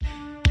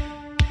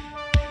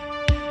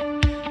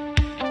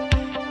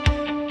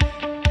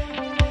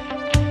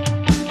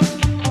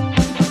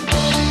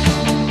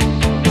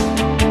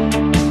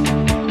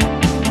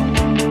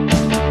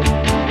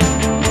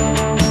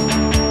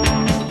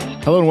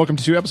and welcome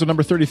to episode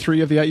number 33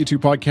 of the At U2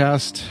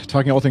 podcast,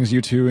 talking all things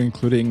U2,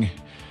 including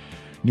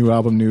new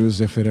album news,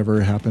 if it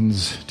ever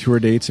happens, tour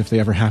dates, if they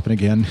ever happen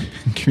again,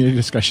 and community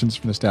discussions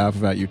from the staff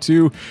of At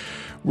U2.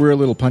 We're a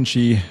little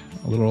punchy,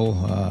 a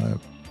little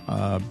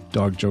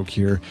dog joke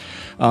here.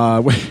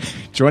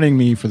 Joining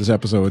me for this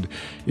episode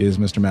is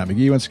Mr. Matt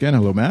McGee once again.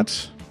 Hello,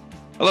 Matt.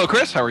 Hello,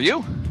 Chris. How are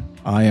you?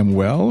 I am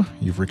well.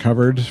 You've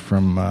recovered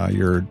from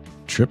your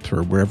trip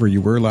or wherever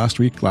you were last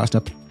week, last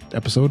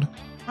episode?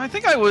 I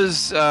think I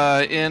was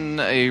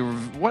I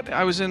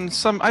was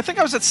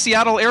at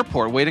Seattle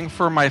Airport waiting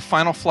for my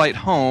final flight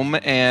home,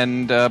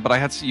 and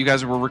but you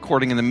guys were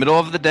recording in the middle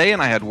of the day,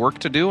 and I had work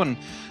to do, and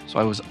so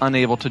I was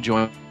unable to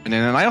join in.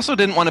 And I also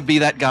didn't want to be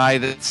that guy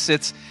that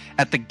sits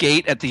at the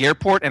gate at the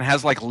airport and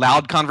has like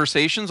loud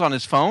conversations on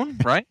his phone,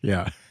 right?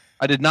 Yeah.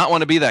 I did not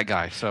want to be that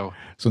guy, so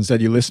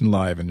instead you listened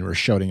live and you were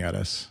shouting at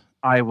us.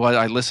 I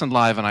listened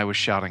live and I was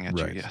shouting at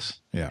you, yes.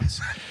 Yes.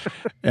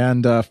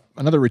 And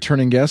another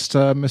returning guest,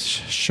 Miss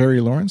Sherry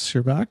Lawrence,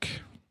 you're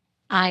back.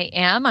 I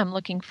am. I'm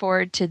looking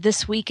forward to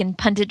This Week in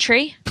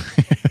Punditry.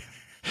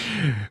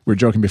 We were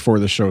joking before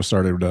the show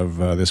started of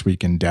This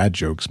Week in Dad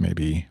Jokes,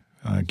 maybe,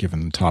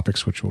 given the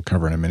topics, which we'll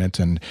cover in a minute.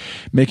 And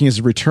making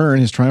his return,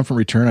 his triumphant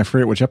return, I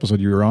forget which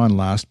episode you were on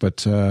last, but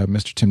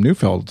Mr. Tim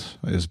Neufeld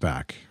is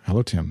back.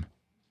 Hello, Tim.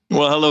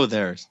 Well, hello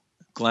there.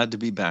 Glad to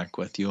be back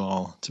with you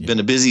all. It's been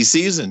a busy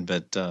season,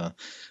 but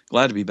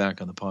glad to be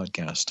back on the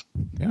podcast.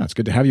 Yeah, it's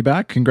good to have you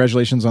back.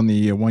 Congratulations on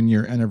the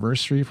 1-year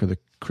anniversary for the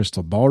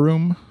Crystal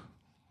Ballroom.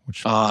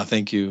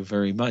 Thank you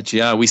very much.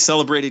 Yeah, we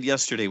celebrated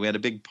yesterday. We had a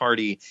big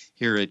party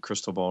here at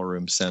Crystal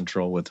Ballroom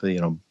Central with,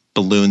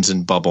 balloons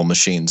and bubble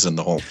machines and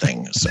the whole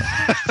thing. So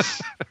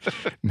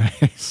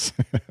nice.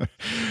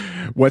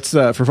 What's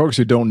for folks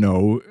who don't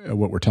know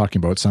what we're talking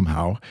about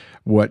somehow?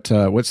 What's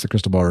the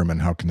Crystal Ballroom and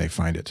how can they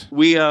find it?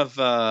 We have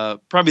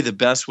probably the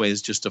best way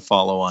is just to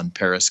follow on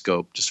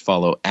Periscope. Just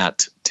follow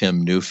at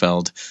Tim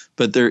Neufeld.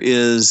 But there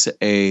is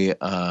a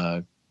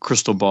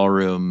Crystal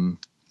Ballroom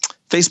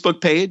Facebook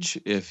page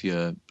if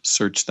you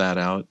search that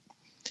out,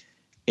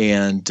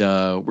 and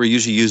we're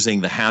usually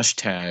using the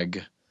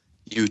hashtag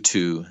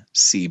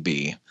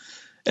U2CB,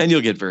 and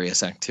you'll get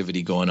various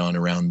activity going on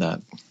around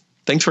that.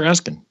 Thanks for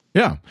asking.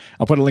 Yeah.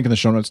 I'll put a link in the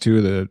show notes too.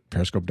 The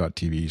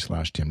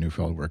periscope.tv/Tim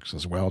Neufeld works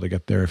as well to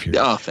get there if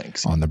you're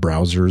thanks. on the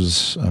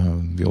browsers,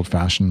 the old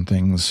fashioned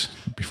things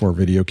before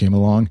video came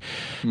along.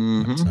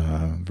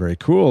 Mm-hmm. Very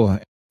cool.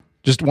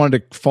 Just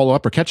wanted to follow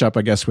up or catch up,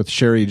 I guess, with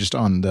Sherry just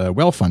on the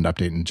Well Fund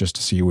update and just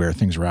to see where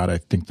things are at. I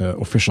think the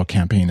official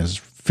campaign is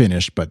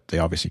finished, but they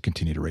obviously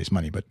continue to raise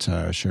money. But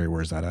Sherry,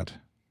 where's that at?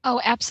 Oh,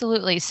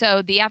 absolutely.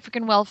 So the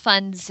African Well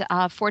Fund's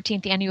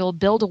 14th annual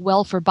Build a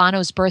Well for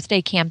Bono's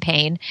Birthday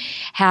campaign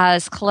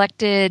has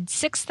collected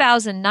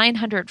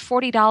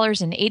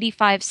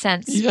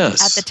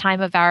 $6,940.85 at the time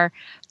of our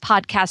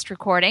podcast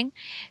recording.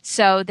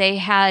 So they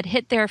had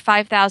hit their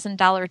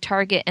 $5,000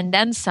 target and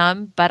then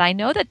some, but I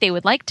know that they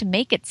would like to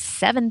make it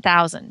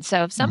 $7,000.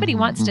 So if somebody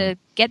wants to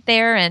get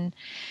there and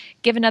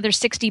give another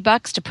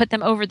 $60 to put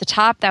them over the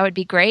top, that would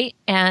be great.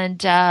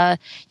 And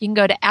you can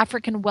go to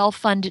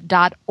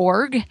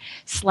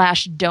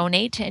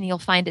africanwellfund.org/donate and you'll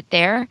find it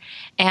there.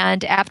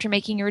 And after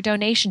making your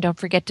donation, don't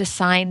forget to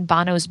sign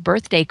Bono's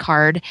birthday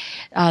card.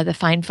 The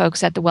fine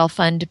folks at the Well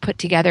Fund put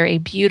together a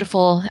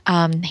beautiful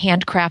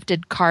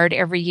handcrafted card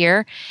every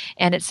year,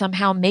 and it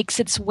somehow makes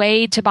its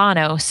way to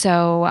Bono.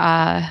 So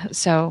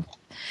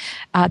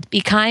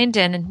be kind,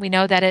 and we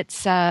know that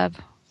it's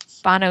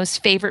Bono's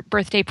favorite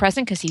birthday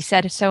present because he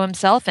said so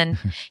himself, and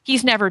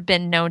he's never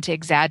been known to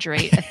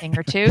exaggerate a thing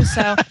or two.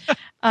 So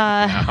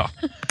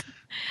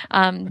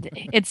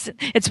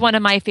it's one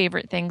of my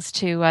favorite things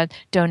to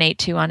donate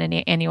to on an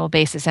annual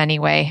basis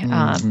anyway.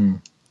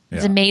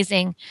 It's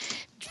amazing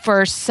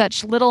for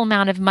such little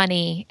amount of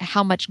money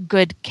how much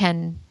good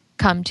can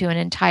come to an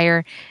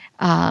entire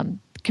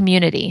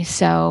community.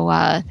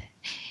 So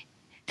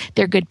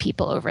they're good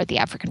people over at the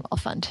African Well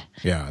Fund.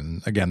 Yeah,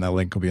 and again, that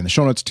link will be in the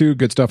show notes too.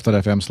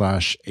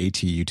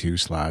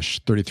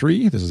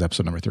 goodstuff.fm/ATU2/33. This is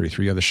episode number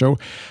 33 of the show.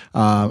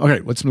 Okay,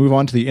 let's move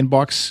on to the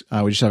inbox.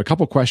 We just have a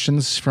couple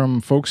questions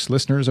from folks,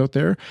 listeners out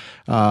there,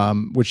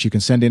 which you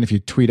can send in if you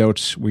tweet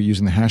out. We're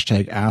using the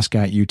hashtag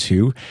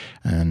AskAtU2,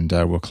 and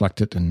we'll collect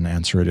it and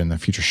answer it in the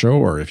future show.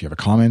 Or if you have a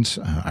comment,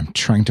 I'm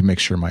trying to make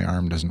sure my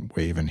arm doesn't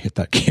wave and hit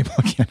that cable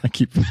again. I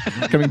keep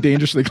coming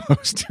dangerously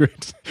close to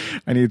it.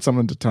 I need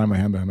someone to tie my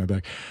hand behind my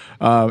back.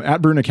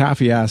 At Bruna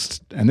Caffey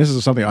asked, and this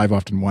is something I've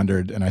often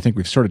wondered, and I think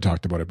we've sort of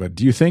talked about it, but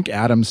do you think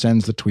Adam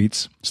sends the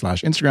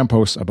tweets/Instagram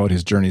posts about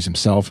his journeys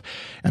himself,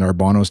 and are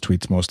Bono's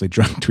tweets mostly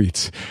drunk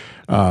tweets?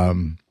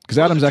 Because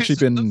Adam's actually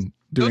been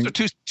doing... Those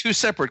are two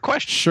separate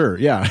questions. Sure,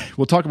 yeah.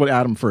 We'll talk about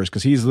Adam first,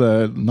 because he's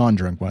the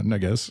non-drunk one, I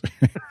guess,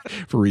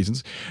 for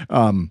reasons.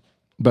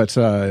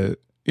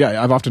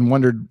 Yeah, I've often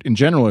wondered in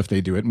general if they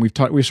do it, and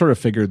we sort of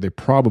figured they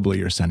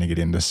probably are sending it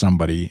in to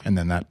somebody, and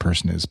then that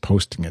person is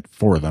posting it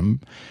for them.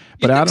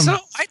 But you Adam, think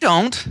so? I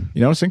don't. You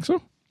don't think so?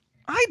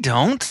 I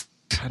don't.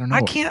 I don't know.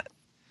 I can't.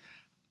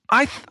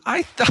 I'm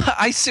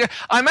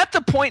at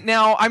the point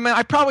now. I mean,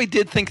 I probably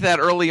did think that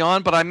early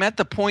on, but I'm at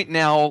the point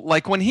now.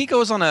 Like when he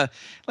goes on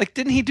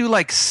didn't he do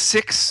like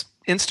 6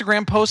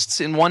 Instagram posts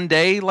in one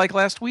day, like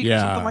last week or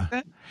something like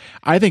that?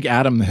 I think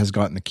Adam has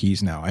gotten the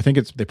keys now. I think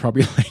they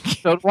probably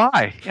So do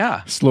I.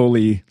 Yeah.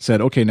 slowly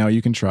said, okay, now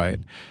you can try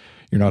it.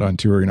 You're not on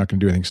tour. You're not going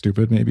to do anything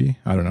stupid, maybe.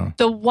 I don't know.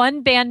 The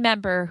one band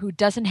member who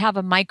doesn't have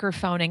a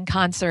microphone in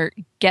concert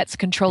gets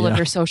control of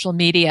their social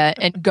media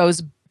and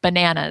goes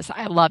bananas.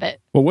 I love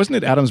it. Well, wasn't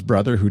it Adam's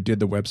brother who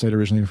did the website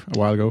originally a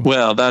while ago?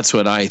 Well, that's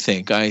what I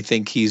think. I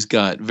think he's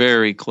got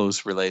very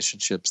close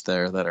relationships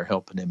there that are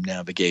helping him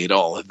navigate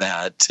all of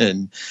that.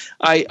 And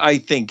I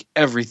think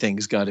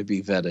everything's got to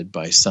be vetted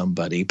by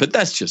somebody. But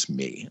that's just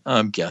me.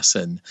 I'm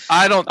guessing.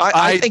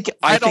 I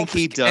think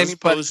he does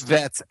anybody post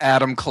vets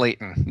Adam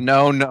Clayton.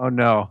 No.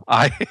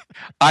 I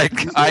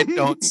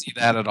don't see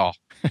that at all.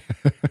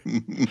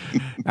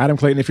 Adam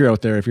Clayton, if you're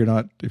out there, if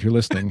you're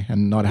listening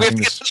and not We have having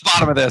to get this, to the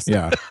bottom of this.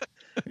 yeah.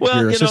 Well,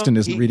 Your you know, assistant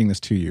isn't reading this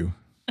to you.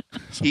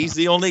 He's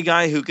the only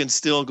guy who can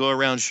still go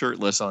around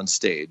shirtless on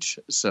stage.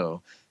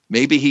 So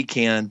maybe he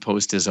can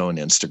post his own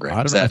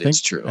Instagram. That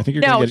is true. I think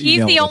you're No, gonna get he's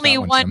email the about only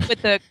that one Tim.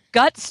 with the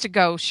guts to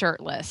go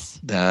shirtless.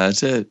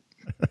 That's it.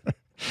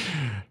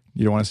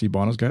 You don't want to see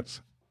Bono's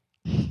guts?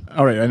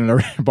 All right, I don't know.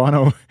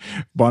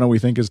 Bono, we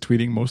think is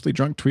tweeting mostly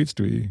drunk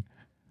tweets.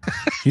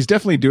 He's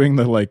definitely doing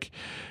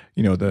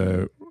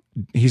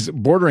he's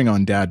bordering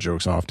on dad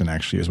jokes often,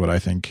 actually, is what I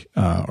think,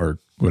 or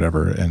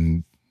whatever,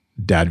 and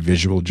dad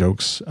visual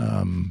jokes,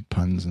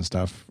 puns and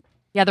stuff.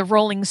 Yeah, the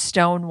Rolling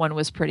Stone one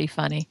was pretty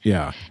funny.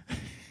 Yeah.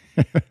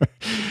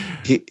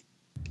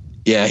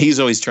 He's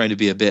always trying to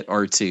be a bit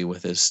artsy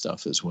with his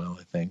stuff as well,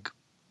 I think.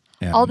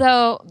 Yeah.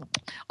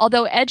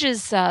 Although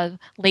Edge's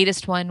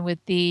latest one with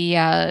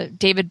the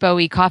David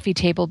Bowie coffee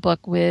table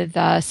book with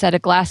a set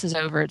of glasses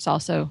over, it's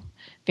also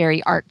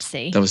very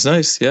artsy. That was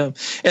nice, yeah.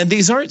 And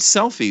these aren't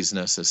selfies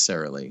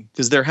necessarily,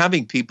 because they're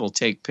having people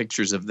take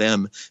pictures of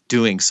them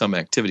doing some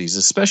activities,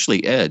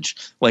 especially Edge,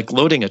 like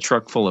loading a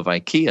truck full of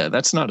IKEA.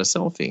 That's not a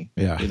selfie.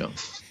 Yeah. You know.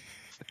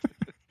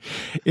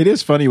 It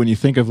is funny when you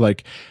think of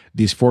like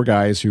these 4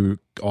 guys who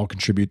all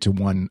contribute to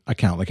one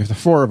account. Like if the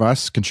 4 of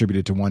us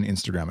contributed to one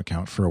Instagram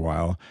account for a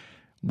while,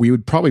 we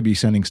would probably be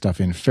sending stuff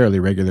in fairly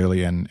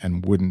regularly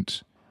and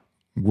wouldn't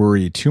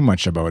worry too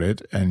much about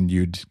it, and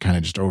you'd kind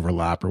of just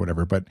overlap or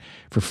whatever. But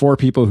for 4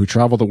 people who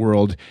travel the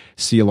world,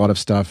 see a lot of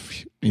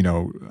stuff,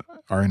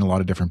 are in a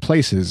lot of different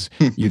places,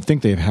 you'd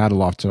think they've had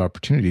lots of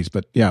opportunities.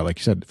 But yeah, like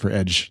you said, for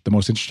Edge, the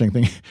most interesting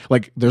thing,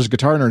 like there's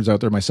guitar nerds out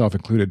there, myself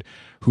included,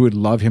 who would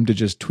love him to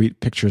just tweet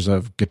pictures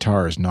of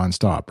guitars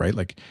nonstop, right?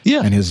 Like,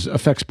 yeah. And his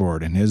effects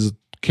board and his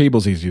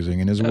cables he's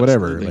using and his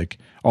whatever, Absolutely. like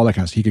all that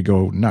kind of stuff. He could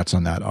go nuts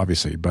on that,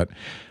 obviously, but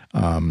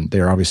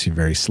they're obviously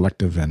very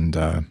selective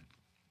and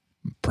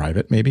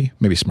private, maybe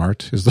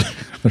smart is the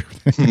other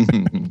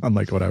thing,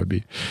 unlike what I would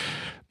be.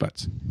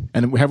 But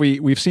and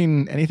we've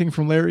seen anything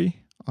from Larry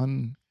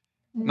on?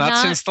 Not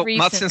since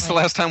the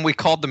last time we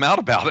called them out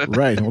about it.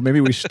 Right. Well, maybe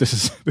we should. This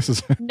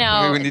is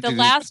No, Maybe we need the to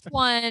last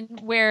one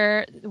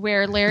where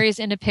Larry's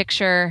in a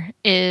picture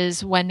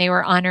is when they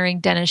were honoring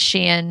Dennis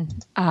Sheehan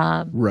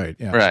right.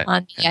 Yeah. Right.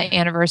 on the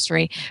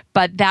anniversary.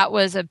 But that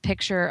was a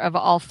picture of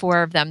all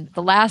 4 of them.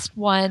 The last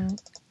one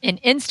in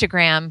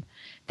Instagram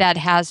that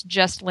has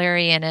just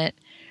Larry in it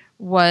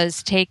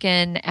was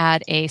taken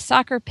at a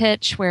soccer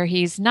pitch where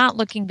he's not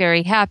looking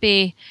very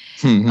happy.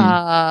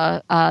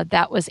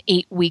 That was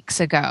 8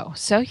 weeks ago.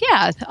 So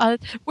yeah,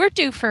 we're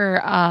due for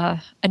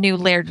a new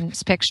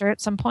Lairdance picture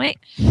at some point.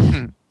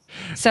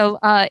 So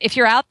if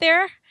you're out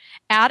there,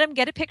 Adam,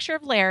 get a picture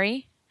of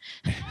Larry.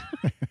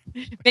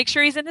 Make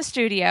sure he's in the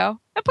studio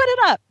and put it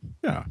up.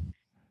 Yeah.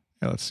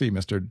 Let's see,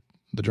 Mr.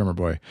 the drummer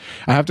boy.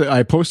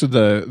 I posted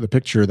the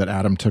picture that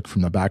Adam took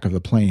from the back of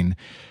the plane.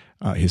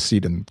 His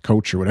seat and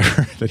coach or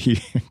whatever that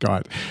he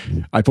got.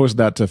 I posted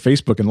that to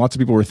Facebook, and lots of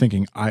people were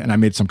thinking, I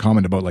made some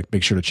comment about like,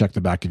 make sure to check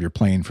the back of your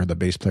plane for the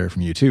bass player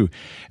from U2.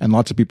 And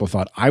lots of people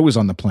thought I was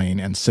on the plane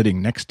and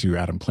sitting next to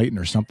Adam Clayton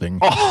or something.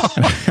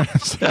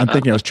 I'm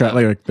thinking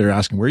like they're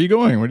asking, where are you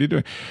going? What are you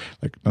doing?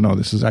 Like, no,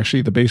 this is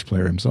actually the bass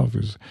player himself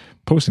who's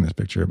posting this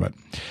picture. But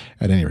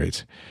at any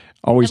rate,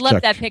 always I love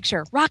check. that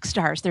picture. Rock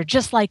stars, they're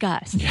just like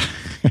us. Yeah.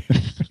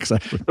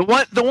 Exactly.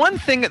 The one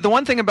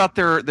thing about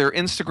their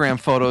Instagram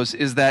photos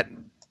is that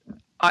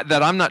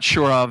I'm not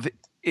sure of.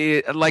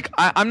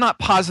 I'm not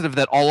positive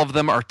that all of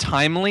them are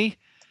timely.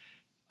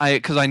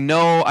 Because I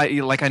know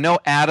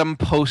Adam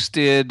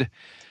posted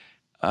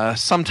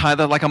sometime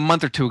like a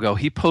month or 2 ago.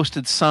 He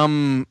posted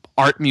some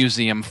art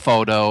museum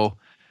photo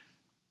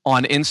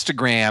on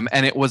Instagram,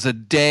 and it was a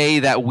day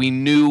that we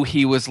knew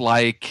he was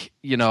like,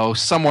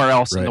 somewhere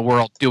else in the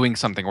world doing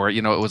something, where,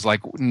 it was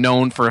like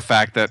known for a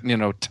fact that,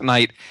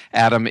 tonight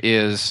Adam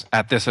is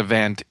at this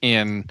event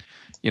in,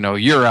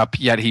 Europe,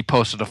 yet he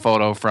posted a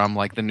photo from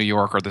like the New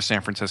York or the San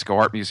Francisco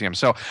Art Museum.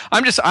 So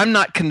I'm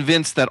not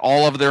convinced that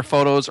all of their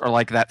photos are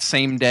like that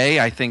same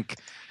day. I think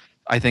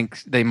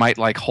they might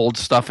like hold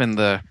stuff in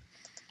the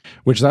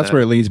Which that's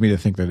where it leads me to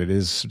think that it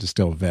is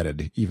still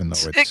vetted, even though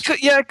it's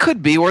it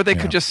could be, or they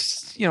could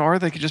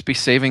just be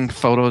saving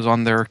photos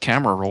on their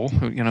camera roll.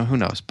 Who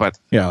knows? But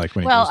yeah, like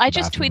when I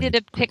just tweeted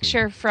a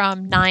picture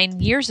from 9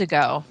 years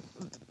ago.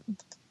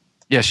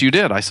 Yes, you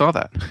did. I saw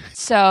that.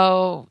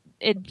 So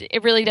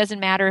it really doesn't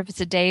matter if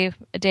it's a day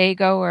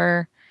ago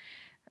or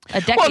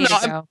a decade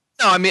ago.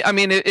 No, I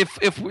mean,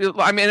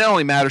 it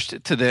only matters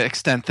to the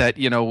extent that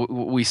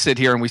we sit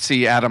here and we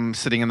see Adam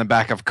sitting in the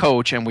back of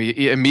Coach, and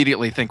we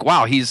immediately think,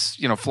 "Wow, he's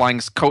flying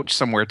Coach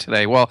somewhere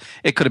today." Well,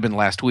 it could have been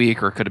last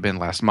week, or it could have been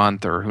last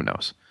month, or who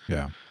knows.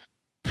 Yeah,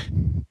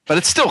 but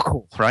it's still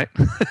cool, right?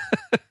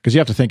 Because you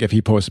have to think if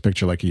he posts a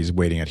picture like he's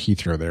waiting at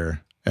Heathrow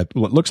there at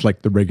what looks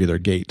like the regular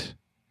gate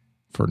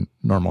for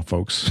normal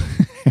folks,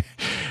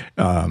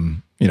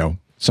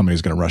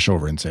 somebody's going to rush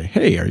over and say,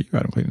 "Hey, are you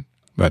Adam Clayton?"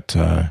 But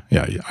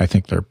I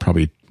think they're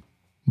probably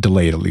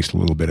delayed at least a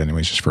little bit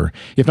anyways, just for,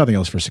 if nothing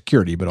else, for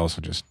security, but also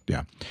just,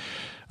 yeah.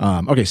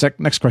 Okay,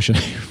 next question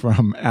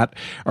from at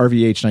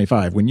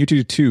RVH95. When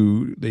U2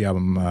 2, the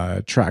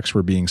album tracks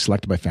were being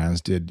selected by fans,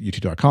 did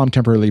U2.com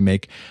temporarily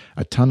make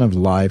a ton of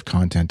live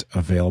content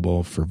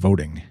available for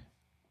voting?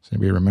 Does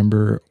anybody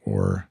remember?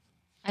 Or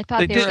I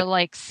thought they were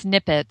like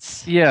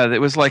snippets. Yeah, it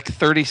was like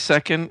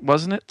 30-second,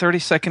 wasn't it?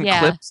 30-second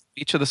clips,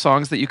 each of the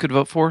songs that you could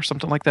vote for,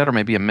 something like that, or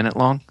maybe a minute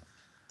long.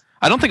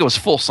 I don't think it was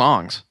full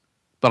songs,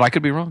 but I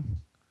could be wrong.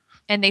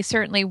 And they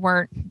certainly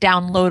weren't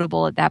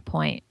downloadable at that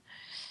point.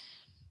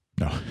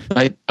 No.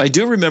 I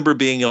do remember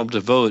being able to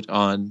vote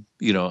on,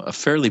 a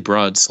fairly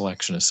broad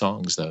selection of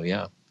songs, though,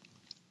 yeah.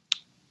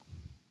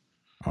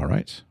 All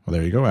right. Well,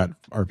 there you go, at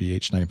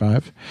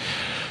RVH95.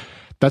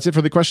 That's it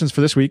for the questions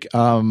for this week.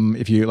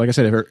 If you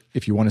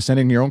want to send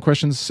in your own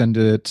questions, send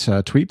it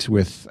tweet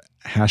with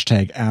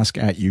hashtag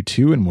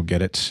 #AskAtU2, and we'll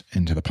get it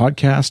into the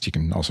podcast. You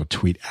can also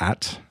tweet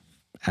at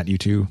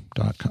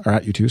U2.com, or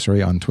at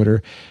U2, on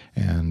Twitter,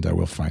 and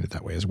we'll find it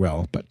that way as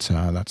well. But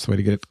that's the way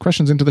to get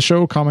questions into the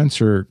show,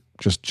 comments, or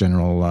just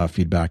general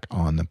feedback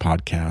on the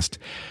podcast.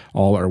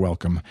 All are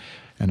welcome,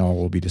 and all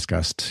will be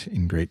discussed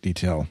in great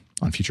detail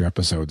on future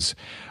episodes.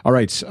 All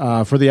right,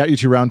 for the at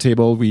U2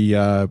 Roundtable,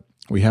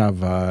 we have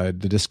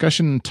the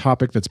discussion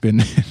topic that's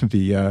been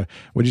the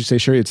what did you say,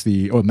 Sherry? It's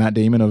the Matt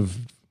Damon of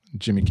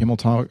Jimmy Kimmel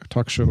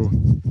talk show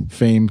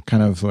fame,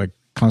 kind of like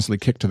constantly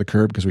kicked to the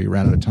curb because we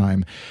ran out of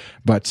time,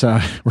 but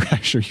we're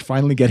actually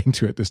finally getting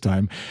to it this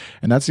time.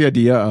 And that's the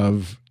idea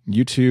of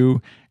you two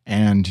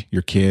and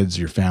your kids,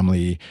 your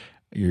family,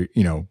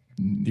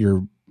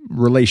 your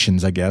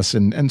relations, I guess,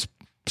 and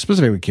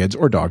specifically kids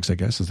or dogs, I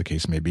guess, as the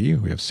case may be.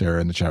 We have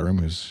Sarah in the chat room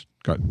who's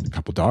got a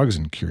couple dogs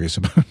and curious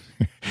about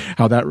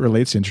how that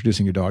relates to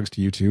introducing your dogs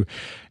to you two.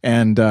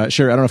 And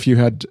Sherry, I don't know if you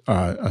had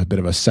a bit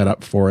of a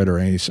setup for it or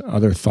any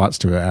other thoughts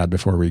to add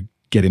before we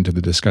get into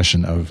the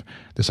discussion of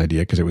this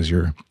idea, because it was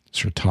your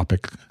sort of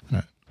topic.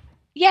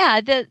 Yeah,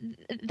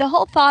 the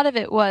whole thought of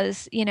it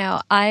was,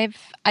 I've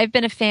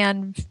been a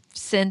fan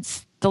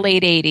since the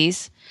late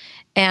 80s.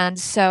 And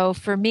so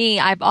for me,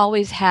 I've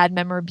always had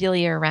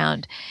memorabilia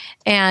around.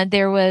 And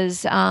there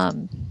was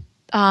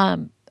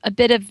a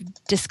bit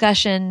of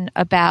discussion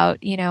about,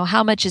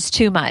 how much is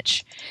too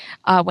much.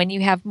 When you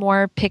have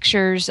more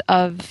pictures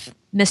of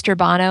Mr.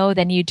 Bono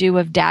than you do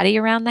of Daddy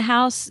around the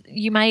house,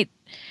 you might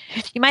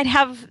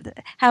have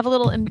a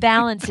little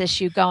imbalance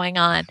issue going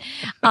on.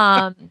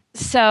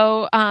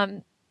 So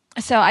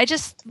I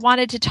just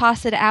wanted to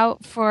toss it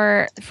out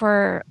for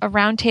a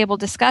roundtable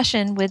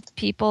discussion with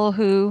people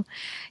who,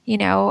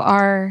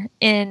 are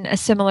in a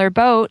similar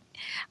boat,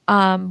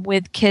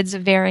 with kids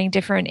of varying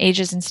different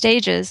ages and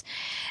stages,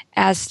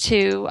 as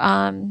to,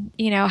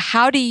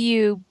 how do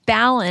you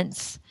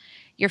balance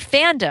your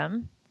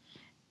fandom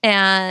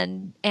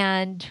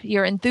and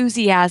your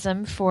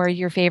enthusiasm for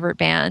your favorite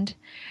band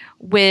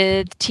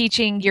with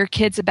teaching your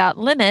kids about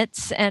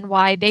limits and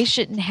why they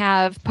shouldn't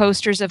have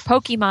posters of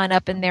Pokemon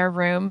up in their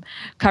room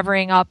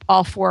covering up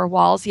all four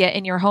walls, yet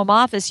in your home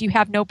office you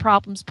have no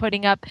problems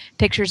putting up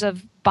pictures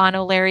of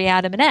Bono, Larry,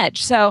 Adam, and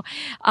Edge. So,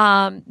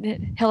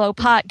 hello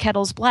pot,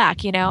 kettle's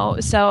black,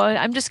 So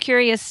I'm just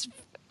curious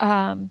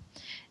to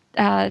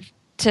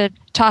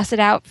toss it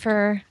out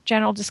for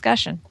general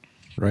discussion.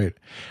 Right.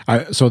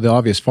 So the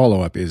obvious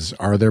follow-up is,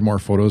 are there more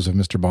photos of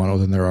Mr. Bono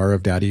than there are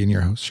of Daddy in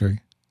your house, Sherry?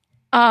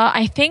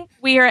 I think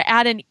we are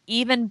at an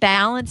even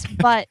balance,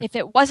 but if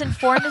it wasn't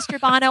for Mr.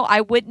 Bono, I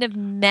wouldn't have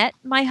met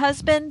my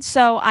husband.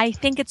 So I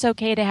think it's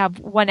okay to have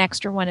one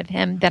extra one of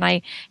him than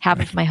I have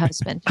of my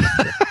husband.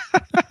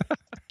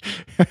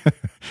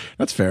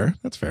 That's fair.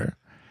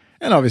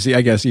 And obviously,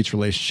 I guess each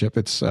relationship,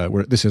 it's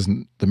this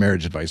isn't the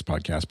marriage advice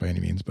podcast by any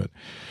means, but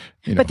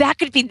But that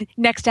could be the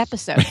next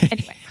episode.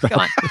 Anyway, go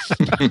on.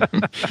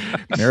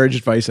 Marriage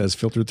advice as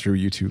filtered through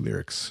U2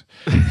 lyrics.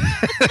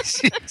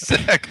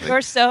 Exactly.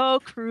 You're so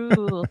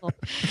cruel.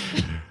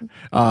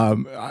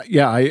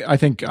 I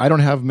think I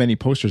don't have many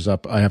posters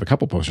up. I have a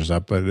couple posters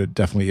up, but it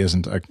definitely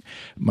isn't.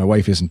 My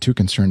wife isn't too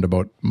concerned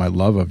about my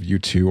love of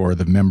U2 or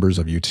the members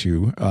of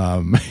U2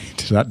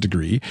 to that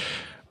degree.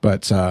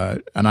 But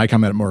and I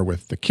come at it more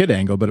with the kid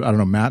angle. But I don't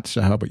know, Matt.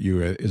 How about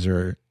you? Is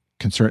there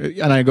concern,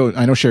 and I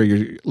know, Sherry,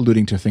 you're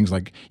alluding to things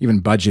like even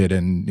budget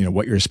and, you know,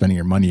 what you're spending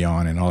your money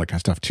on and all that kind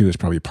of stuff too is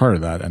probably part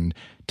of that, and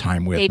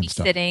time with and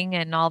stuff. Babysitting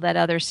and all that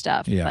other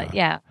stuff. Yeah. But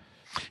yeah.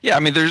 Yeah, I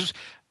mean, there's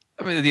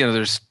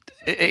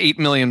 8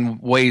 million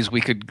ways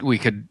we could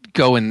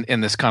go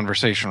in this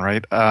conversation,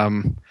 right?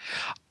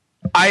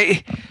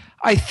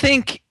 I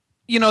think,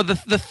 you know, the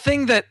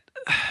thing that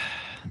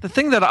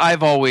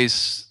I've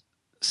always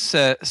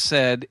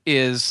said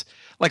is,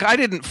 like, I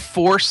didn't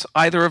force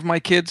either of my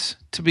kids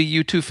to be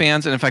U2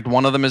 fans, and in fact,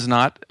 one of them is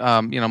not.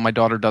 You know, my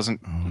daughter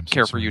doesn't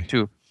care for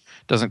U2,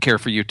 doesn't care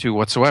for U2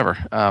 whatsoever.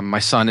 My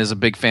son is a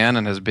big fan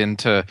and has been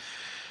to,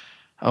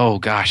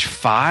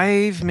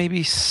 5,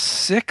 maybe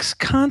 6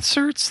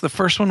 concerts. The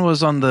first one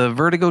was on the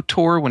Vertigo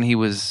tour when he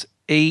was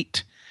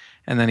 8.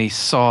 And then he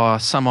saw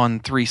some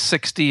on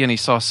 360, and he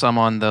saw some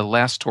on the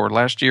last tour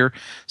last year.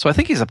 So I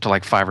think he's up to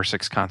like 5 or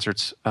 6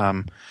 concerts.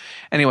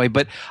 Anyway,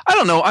 but I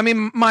don't know. I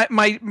mean,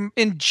 my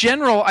in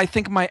general, I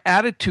think my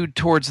attitude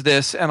towards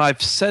this, and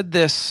I've said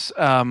this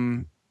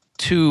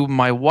to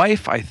my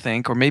wife, I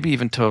think, or maybe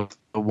even to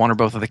one or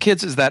both of the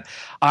kids, is that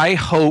I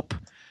hope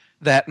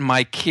that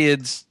my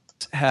kids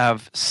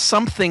have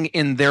something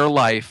in their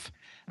life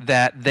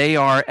that they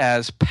are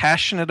as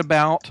passionate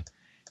about,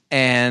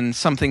 and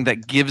something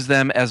that gives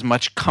them as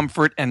much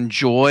comfort and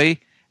joy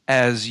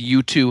as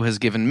U2 has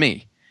given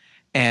me.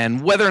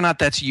 And whether or not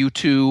that's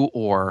U2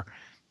 or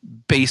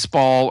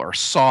baseball or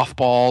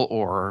softball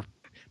or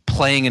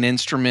playing an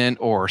instrument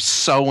or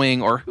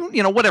sewing or,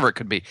 you know, whatever it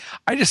could be.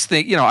 I just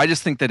think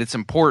that it's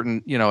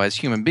important, you know, as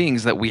human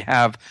beings, that we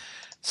have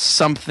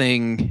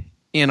something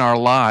in our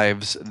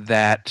lives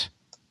that,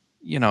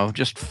 you know,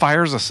 just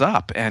fires us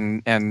up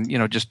and you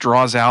know, just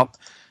draws out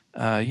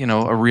you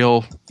know, a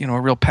real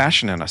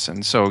passion in us.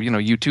 And so, you know,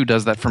 U2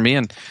 does that for me.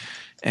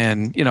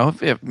 And you know,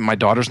 if my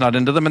daughter's not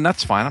into them, and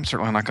that's fine. I'm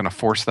certainly not going to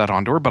force that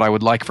onto her, but I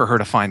would like for her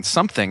to find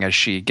something as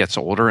she gets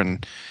older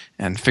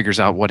and figures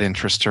out what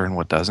interests her and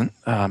what doesn't.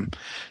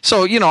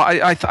 So, you know,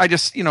 I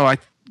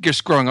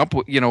just growing up,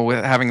 you know,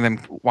 with having them,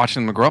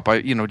 watching them grow up, I,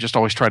 you know, just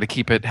always try to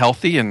keep it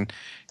healthy and,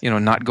 you know,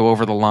 not go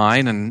over the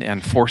line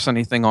and force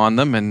anything on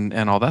them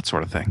and all that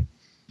sort of thing.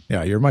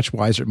 Yeah, you're much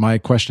wiser. My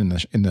question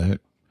in the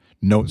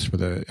notes for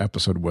the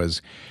episode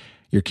was,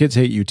 your kids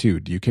hate you too.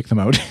 Do you kick them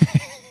out?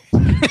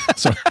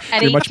 So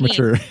you're much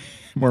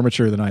more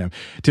mature than I am.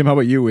 Tim, how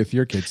about you with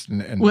your kids?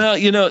 Well,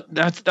 you know,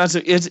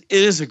 it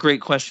is a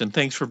great question.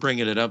 Thanks for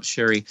bringing it up,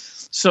 Sherry.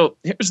 So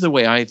here's the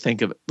way I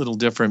think of it, a little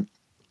different.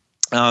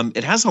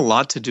 It has a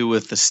lot to do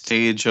with the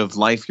stage of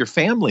life your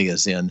family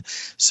is in.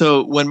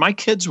 So when my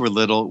kids were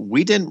little,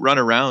 we didn't run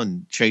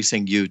around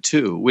chasing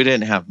U2. We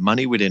didn't have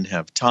money. We didn't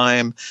have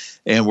time.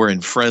 And we're in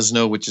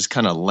Fresno, which is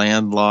kind of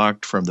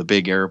landlocked from the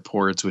big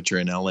airports, which are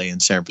in LA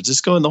and San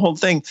Francisco and the whole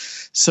thing.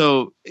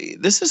 So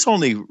this is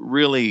only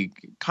really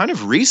kind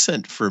of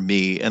recent for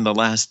me in the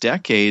last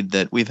decade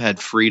that we've had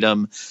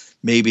freedom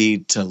maybe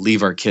to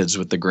leave our kids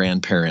with the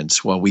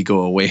grandparents while we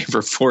go away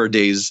for 4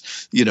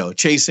 days, you know,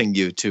 chasing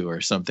U2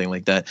 or something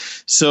like that.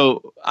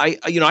 So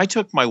I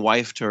took my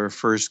wife to her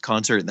first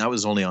concert, and that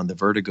was only on the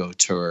Vertigo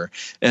tour.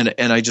 And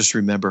I just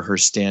remember her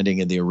standing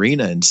in the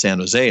arena in San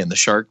Jose in the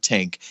Shark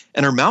Tank,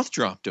 and her mouth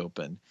dropped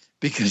open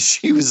because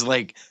she was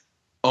like,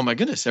 oh my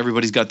goodness,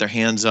 everybody's got their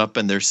hands up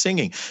and they're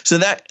singing. So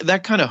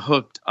that kind of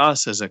hooked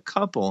us as a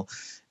couple.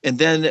 And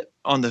then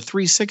on the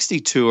 360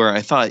 tour,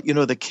 I thought, you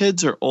know, the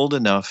kids are old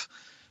enough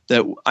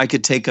that I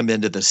could take them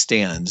into the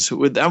stands.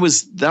 That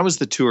was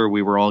the tour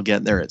we were all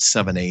getting there at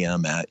 7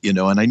 a.m. at, you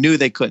know, and I knew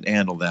they couldn't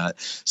handle that.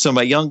 So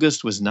my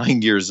youngest was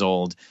 9 years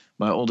old.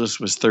 My oldest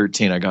was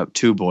 13. I got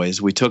 2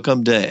 boys. We took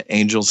them to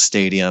Angel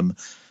Stadium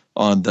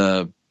on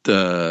the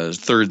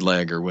third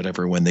leg or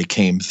whatever when they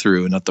came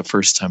through, not the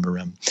first time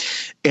around.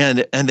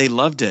 And they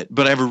loved it.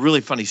 But I have a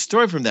really funny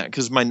story from that,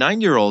 because my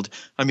 9-year-old,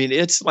 I mean,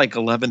 it's like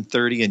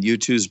 11:30 and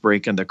U2's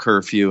breaking the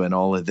curfew and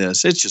all of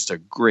this. It's just a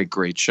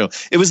great show.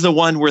 It was the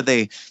one where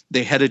they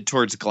headed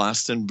towards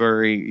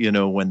Glastonbury, you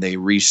know, when they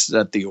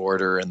reset the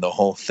order and the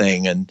whole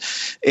thing. And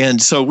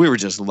so we were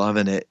just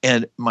loving it.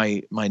 And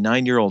my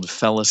 9-year-old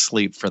fell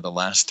asleep for the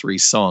last 3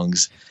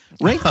 songs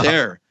right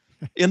there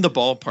in the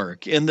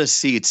ballpark, in the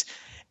seats.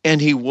 And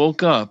he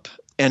woke up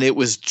and it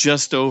was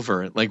just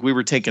over. Like, we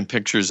were taking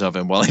pictures of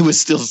him while he was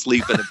still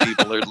sleeping and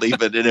people are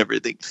leaving and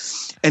everything.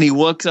 And he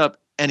woke up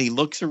and he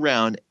looks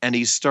around and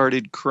he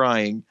started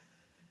crying.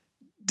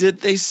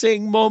 Did they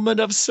sing Moment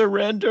of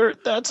Surrender?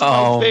 That's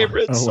my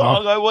favorite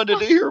song. Wow. I wanted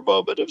to hear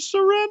Moment of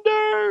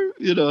Surrender.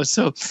 You know,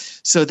 so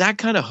that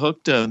kind of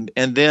hooked him.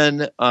 And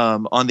then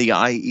on the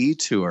IE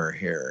tour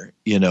here,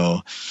 you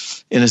know,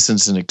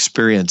 Innocence and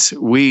Experience,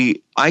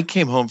 I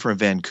came home from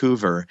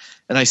Vancouver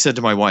and I said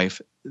to my wife,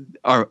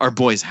 our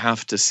boys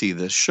have to see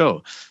this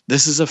show.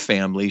 This is a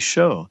family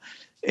show.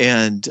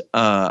 And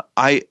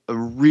I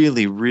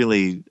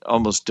really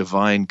almost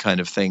divine kind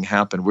of thing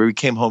happened where we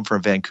came home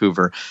from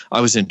Vancouver. I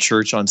was in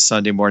church on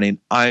Sunday morning.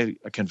 I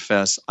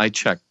confess, I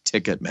checked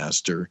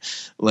Ticketmaster.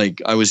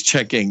 Like I was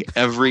checking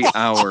every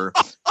hour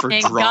for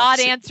And drops God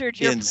answered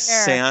your in prayer.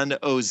 San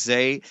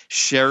Jose.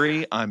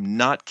 Sherry, I'm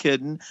not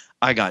kidding.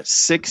 I got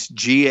 6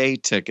 GA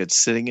tickets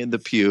sitting in the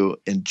pew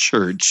in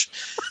church.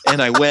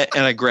 And I went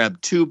and I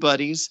grabbed 2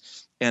 buddies.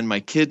 And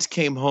my kids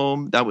came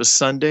home. That was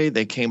Sunday.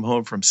 They came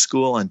home from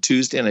school on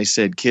Tuesday. And I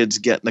said, kids,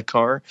 get in the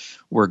car.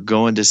 We're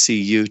going to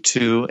see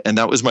U2. And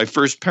that was my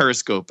first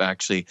Periscope,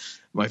 actually.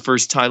 My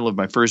first title of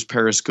my first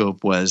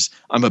Periscope was,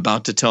 I'm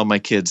about to tell my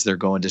kids they're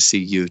going to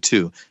see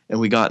U2. And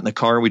we got in the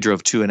car. We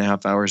drove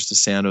 2.5 hours to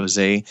San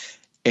Jose.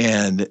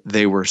 And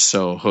they were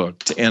so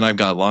hooked. And I've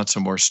got lots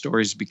of more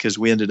stories because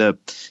we ended up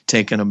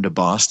taking them to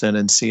Boston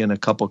and seeing a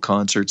couple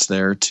concerts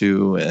there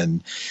too.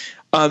 And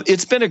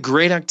it's been a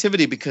great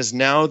activity because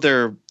now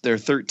they're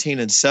 13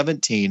 and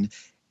 17,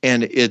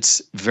 and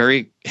it's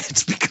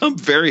become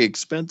very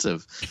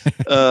expensive.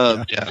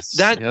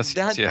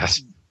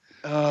 Yes.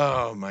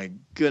 Oh my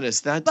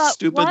goodness, that But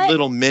stupid what?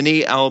 little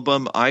mini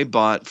album I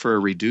bought for a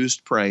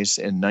reduced price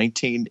in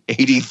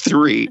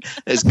 1983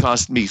 has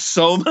cost me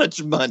so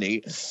much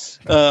money.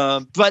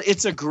 But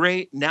it's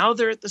now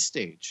they're at the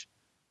stage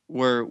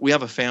where we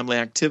have a family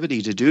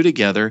activity to do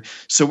together.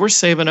 So we're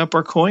saving up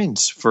our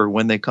coins for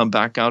when they come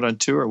back out on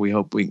tour. We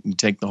hope we can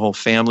take the whole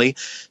family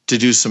to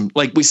do some,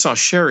 like we saw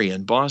Sherry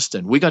in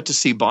Boston. We got to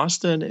see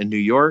Boston and New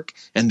York,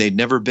 and they'd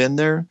never been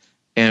there.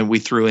 And we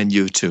threw in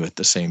U2 at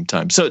the same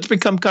time. So it's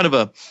become kind of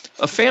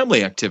a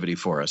family activity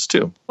for us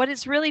too. What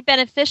is really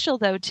beneficial,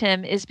 though,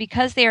 Tim, is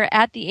because they are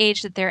at the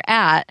age that they're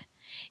at,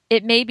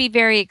 it may be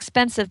very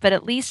expensive, but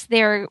at least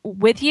they're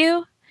with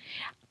you.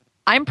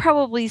 I'm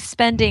probably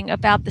spending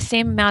about the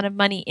same amount of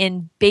money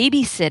in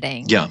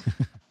babysitting. Yeah.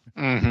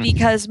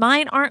 Because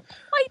mine aren't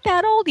quite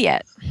that old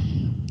yet.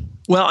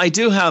 Well, I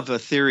do have a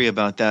theory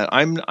about that.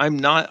 I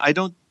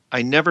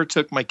never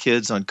took my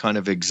kids on kind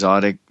of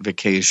exotic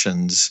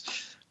vacations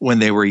when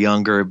they were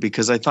younger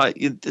because I thought,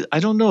 I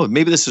don't know,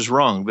 maybe this is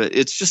wrong, but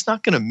it's just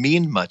not going to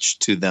mean much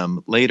to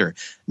them later.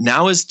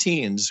 Now as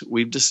teens,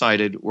 we've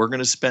decided we're going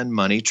to spend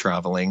money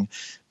traveling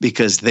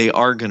because they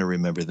are going to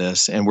remember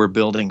this, and we're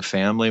building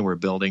family, we're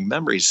building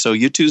memories. So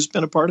U2's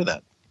been a part of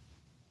that.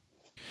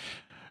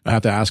 I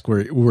have to ask,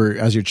 where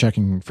as you're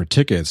checking for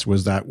tickets,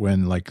 was that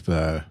when like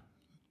the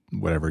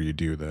whatever you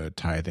do, the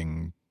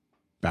tithing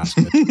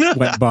basket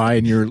went by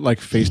and you're like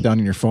face down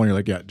in your phone, you're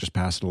like, yeah, just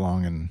pass it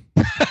along, and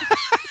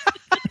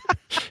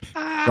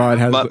Rod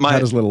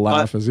had his little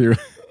laugh as you.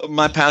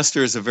 My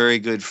pastor is a very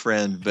good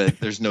friend, but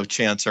there's no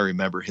chance I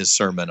remember his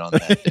sermon on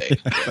that day.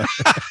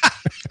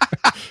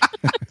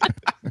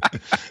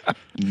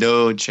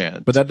 No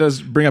chance. But that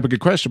does bring up a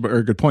good question, or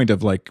a good point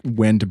of like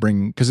when to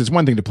bring, because it's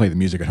one thing to play the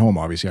music at home.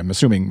 Obviously, I'm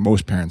assuming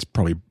most parents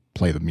probably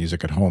play the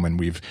music at home, and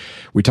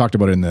we talked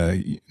about it in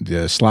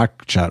the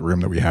Slack chat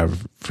room that we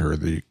have for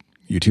the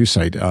U2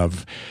 site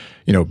of,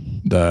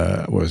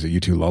 what was it,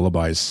 U2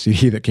 Lullabies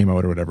CD that came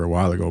out or whatever a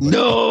while ago. But,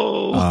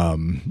 no,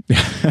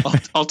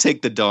 I'll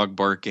take the dog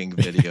barking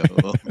video.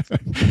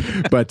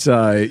 But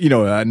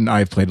and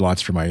I've played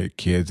lots for my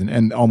kids,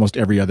 and almost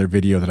every other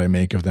video that I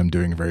make of them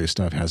doing various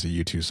stuff has a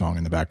U2 song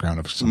in the background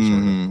of some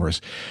sort, of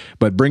course.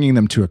 But bringing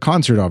them to a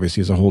concert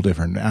obviously is a whole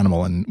different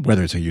animal, and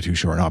whether it's a U2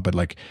 show or not. But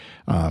like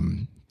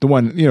the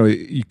one,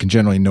 you can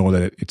generally know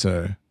that it's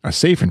a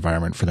safe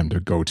environment for them to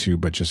go to.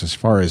 But just as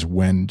far as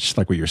when, just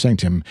like what you're saying,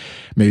 Tim,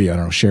 maybe, I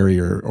don't know, Sherry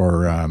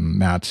or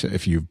Matt,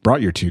 if you've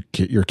brought your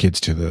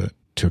kids to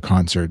a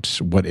concert,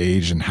 what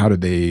age and how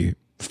did they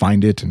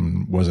find it?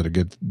 And was it a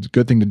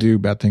good thing to do,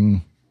 bad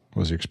thing? What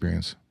was your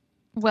experience?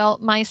 Well,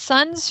 my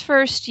son's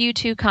first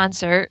U2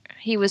 concert,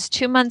 he was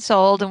 2 months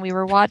old, and we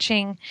were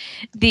watching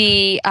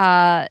the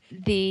U2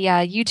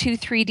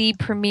 3D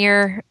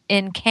premiere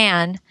in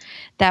Cannes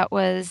that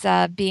was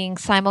being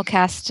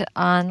simulcast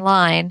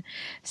online.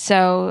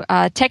 So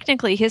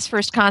technically, his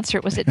first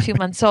concert was at 2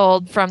 months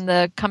old from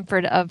the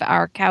comfort of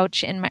our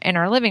couch in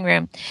our living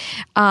room.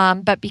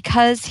 But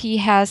because he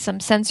has some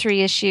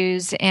sensory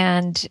issues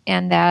and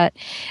that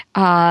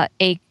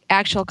a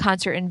actual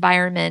concert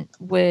environment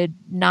would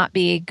not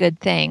be a good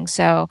thing.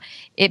 So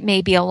it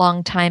may be a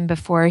long time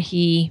before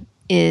he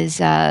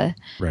is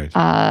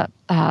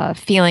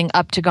feeling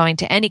up to going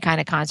to any kind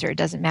of concert. It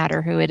doesn't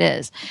matter who it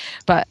is.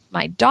 But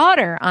my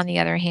daughter, on the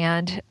other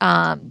hand,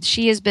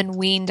 she has been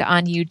weaned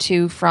on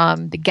U2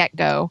 from the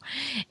get-go.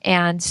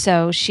 And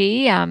so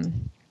she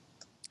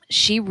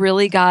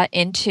really got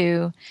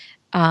into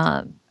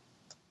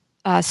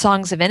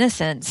Songs of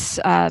Innocence,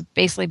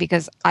 basically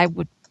because I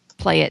would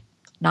play it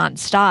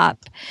nonstop,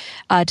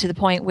 to the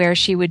point where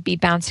she would be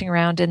bouncing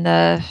around in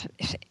the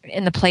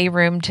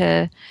playroom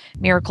to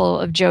Miracle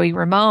of Joey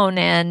Ramone,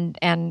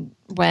 and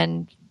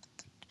when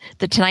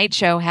the Tonight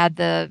Show had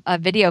the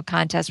video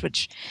contest,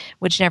 which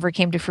never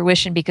came to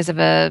fruition because of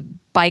a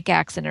bike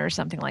accident or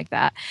something like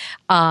that.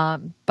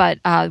 But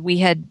we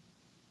had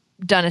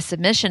done a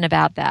submission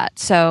about that.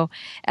 So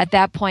at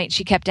that point,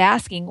 she kept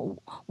asking,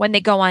 when they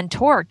go on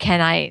tour,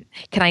 can I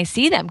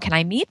see them? Can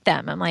I meet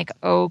them? I'm like,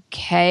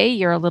 okay,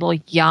 you're a little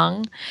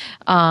young,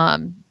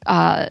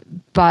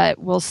 but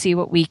we'll see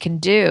what we can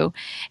do.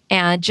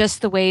 And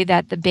just the way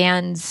that the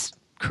band's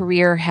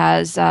career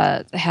has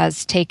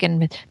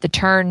taken the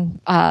turn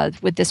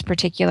with this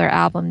particular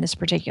album, this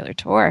particular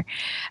tour,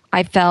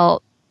 I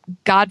felt,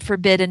 God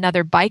forbid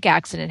another bike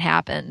accident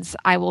happens,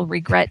 I will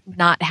regret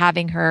not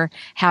having her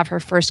have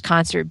her first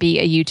concert be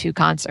a U2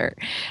 concert.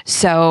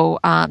 So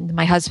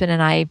my husband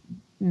and I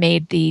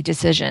made the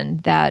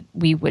decision that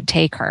we would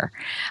take her.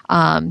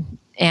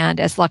 And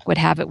as luck would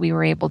have it, we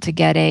were able to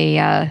get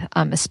a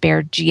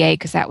spare GA,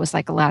 because that was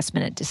like a last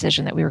minute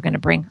decision that we were going to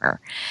bring her.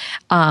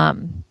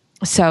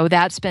 So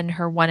that's been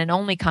her one and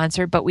only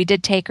concert, but we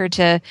did take her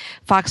to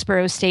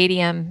Foxborough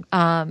Stadium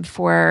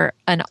for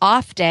an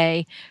off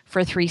day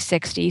for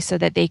 360 so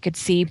that they could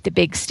see the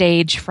big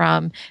stage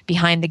from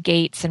behind the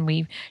gates, and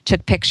we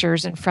took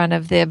pictures in front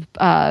of the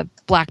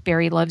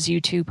Blackberry Loves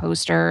U2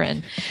 poster,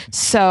 and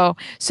so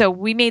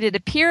we made it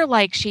appear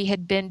like she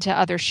had been to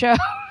other shows.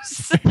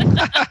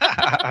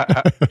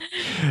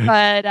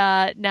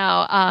 But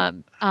no,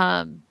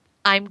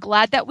 I'm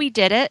glad that we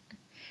did it.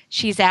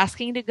 She's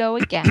asking to go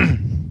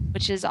again,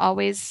 which is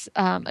always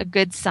a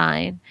good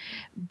sign.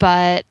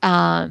 But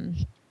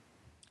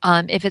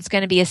if it's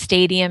going to be a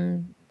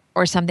stadium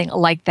or something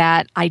like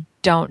that, I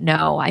don't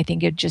know. I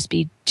think it'd just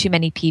be too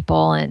many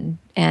people, and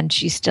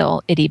she's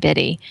still itty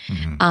bitty.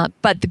 Mm-hmm.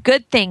 But the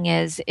good thing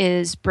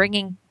is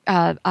bringing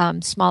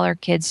smaller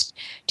kids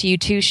to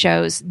U2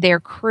 shows. Their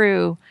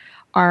crew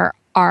are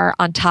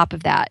on top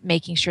of that,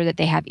 making sure that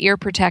they have ear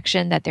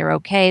protection, that they're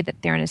okay, that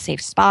they're in a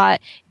safe spot.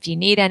 If you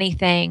need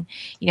anything,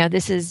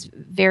 this is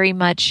very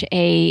much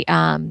a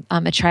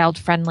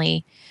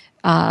child-friendly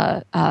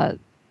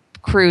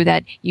crew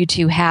that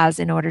U2 has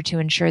in order to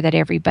ensure that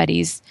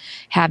everybody's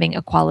having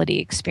a quality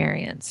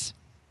experience.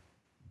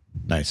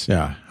 Nice.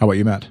 Yeah. How about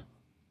you, Matt?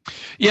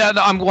 Yeah,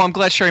 no, I'm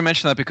glad Sherry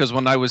mentioned that, because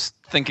when I was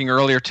thinking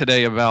earlier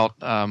today about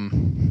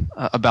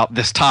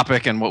this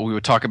topic and what we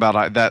would talk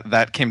about,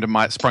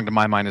 that sprung to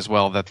my mind as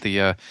well. That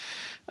the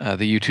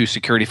U2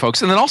 security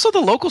folks, and then also the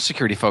local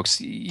security folks,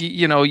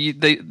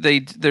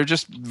 they're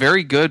just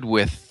very good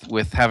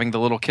with having the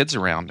little kids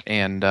around,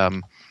 and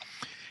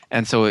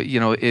so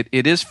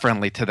it is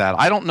friendly to that.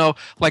 I don't know,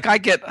 like I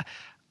get.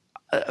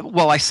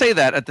 I say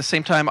that at the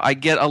same time, I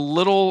get a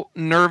little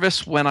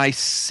nervous when I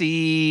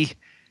see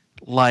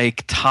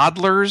like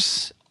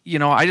toddlers.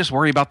 I just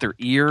worry about their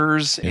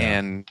ears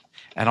and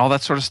all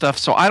that sort of stuff.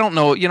 So I don't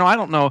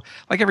know,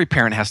 like every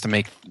parent has to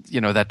make,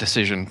 that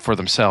decision for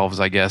themselves,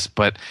 I guess.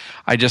 But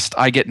I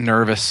get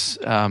nervous,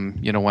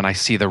 when I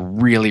see the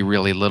really,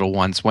 really little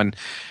ones. When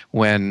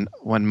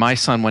my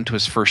son went to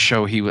his first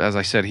show, as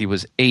I said, he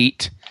was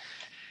 8.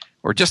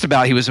 Or just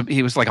about, he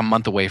was like a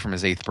month away from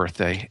his 8th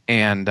birthday,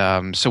 and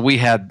so we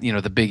had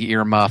the big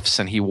earmuffs,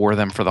 and he wore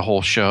them for the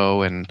whole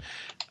show, and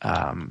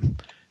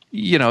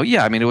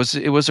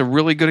it was a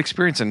really good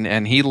experience,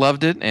 and he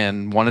loved it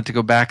and wanted to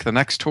go back the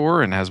next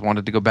tour, and has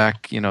wanted to go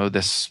back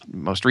this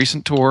most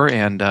recent tour,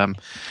 and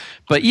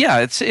but yeah,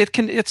 it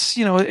can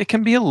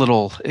be a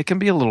little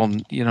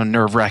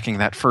nerve-wracking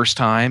that first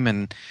time,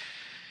 and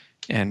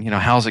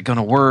how's it going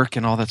to work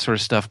and all that sort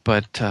of stuff,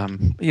 but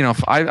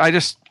I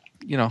just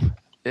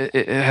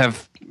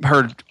have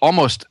heard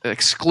almost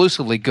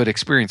exclusively good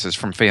experiences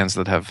from fans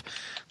that have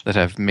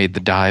made the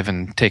dive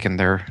and taken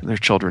their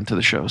children to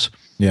the shows.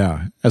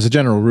 Yeah, as a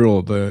general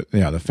rule,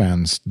 the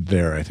fans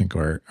there, I think,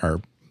 are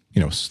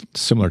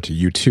similar to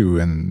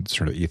U2 and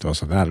sort of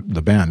ethos of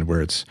the band,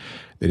 where it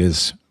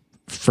is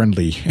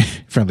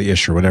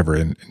friendly-ish or whatever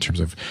in terms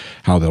of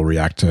how they'll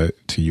react to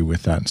you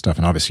with that and stuff.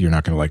 And obviously, you're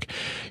not going to like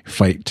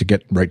fight to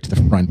get right to the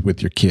front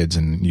with your kids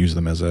and use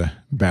them as a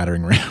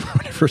battering ram or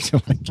whatever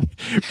to like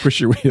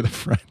push your way to the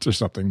front or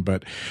something.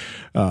 But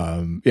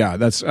I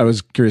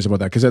was curious about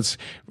that, because that's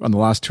on the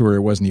last tour.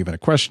 It wasn't even a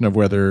question of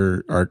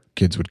whether our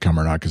kids would come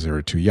or not because they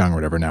were too young or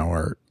whatever. Now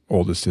our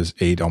oldest is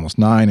 8, almost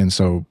 9, and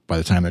so by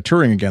the time they're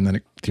touring again, then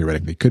it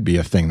theoretically could be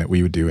a thing that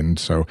we would do. And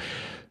so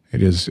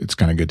it's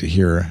kind of good to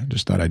hear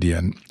just that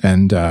idea.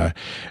 And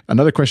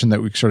another question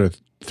that we sort of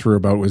threw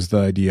about was the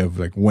idea of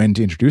like when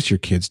to introduce your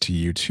kids to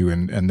U2,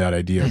 and that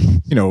idea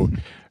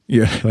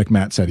of, like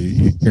Matt said,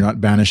 you're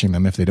not banishing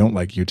them if they don't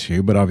like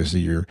U2, but obviously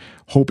you're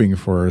hoping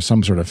for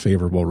some sort of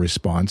favorable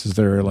response. Is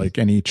there like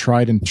any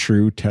tried and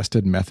true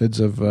tested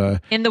methods of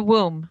in the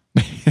womb?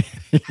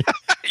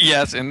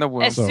 Yes, in the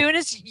womb. As soon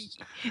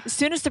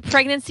as the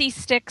pregnancy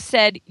stick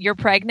said you're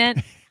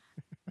pregnant,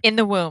 in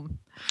the womb.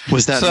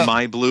 Was that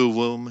my blue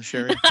womb,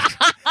 Sherry?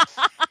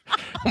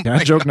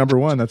 Yeah, joke number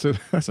 1. That took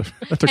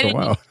a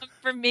while.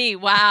 For me,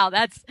 wow,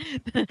 that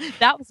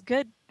was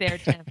good there,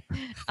 Tim.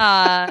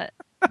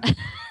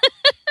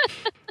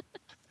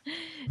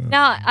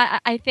 No,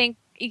 I think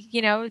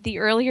the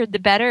earlier the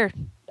better,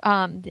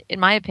 in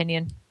my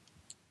opinion.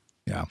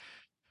 Yeah,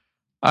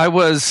 I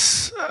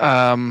was.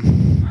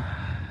 I'm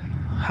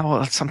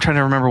trying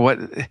to remember what.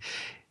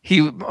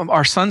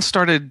 our son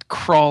started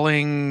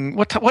crawling.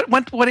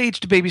 What age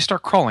do babies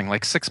start crawling?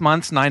 Like 6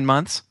 months, 9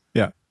 months?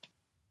 Yeah.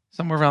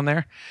 Somewhere around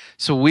there.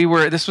 So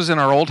this was in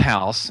our old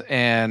house,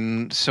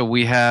 and so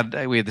we had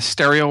the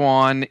stereo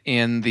on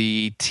in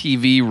the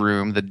TV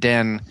room, the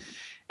den,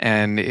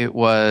 and it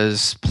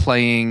was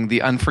playing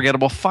the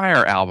Unforgettable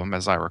Fire album,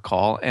 as I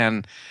recall,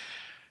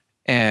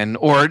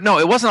 or no,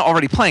 it wasn't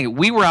already playing.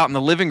 We were out in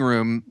the living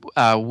room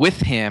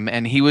with him,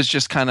 and he was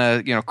just kind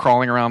of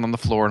crawling around on the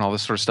floor and all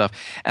this sort of stuff.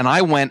 And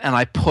I went and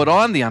I put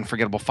on the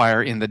Unforgettable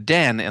Fire in the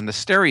den and the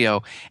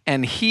stereo,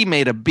 and he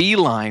made a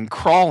beeline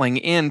crawling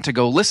in to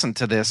go listen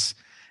to this,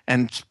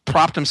 and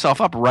propped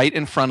himself up right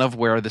in front of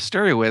where the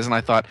stereo is. And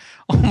I thought,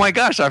 oh my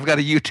gosh, I've got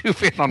a U2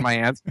 fan on my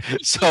hands.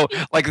 So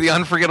like the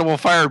Unforgettable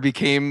Fire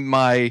became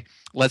my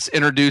let's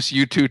introduce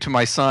U2 to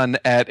my son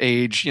at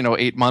age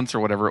 8 months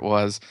or whatever it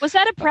was. Was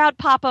that a proud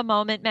papa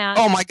moment, Matt?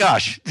 Oh my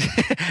gosh.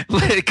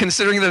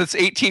 Considering that it's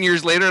 18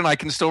 years later and I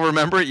can still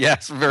remember it,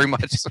 yes, very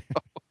much so.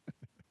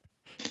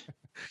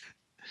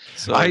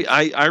 So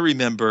I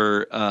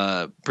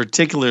remember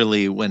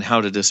particularly when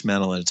How to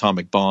Dismantle an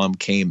Atomic Bomb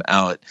came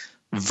out.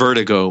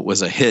 Vertigo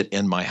was a hit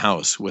in my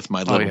house with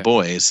my little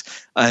boys.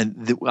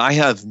 And I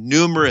have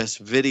numerous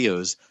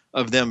videos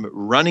of them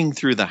running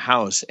through the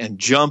house and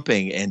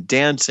jumping and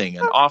dancing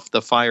and off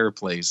the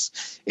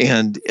fireplace.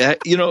 And,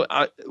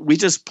 we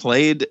just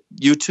played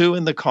U2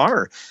 in the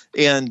car.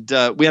 And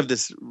we have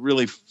this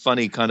really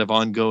funny kind of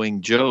ongoing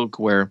joke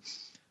where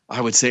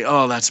I would say,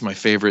 oh, that's my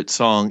favorite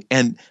song.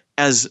 And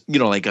as,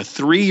 like a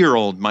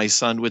 3-year-old, my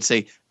son would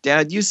say,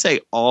 Dad, you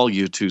say all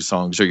U2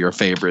 songs are your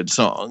favorite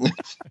song.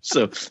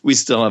 So we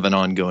still have an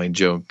ongoing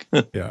joke.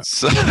 Yeah.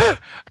 So,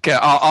 okay,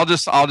 I'll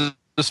just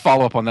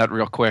follow up on that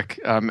real quick.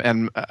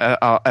 And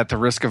at the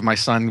risk of my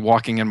son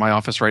walking in my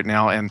office right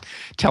now and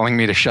telling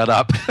me to shut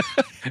up,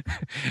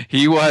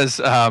 he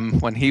was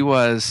when he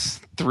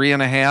was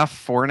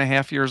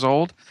 4.5 years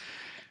old.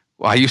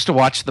 I used to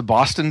watch the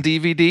Boston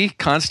DVD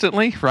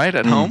constantly, right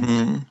at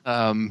home,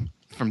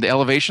 from the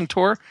Elevation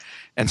tour.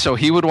 And so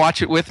he would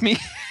watch it with me.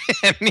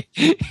 And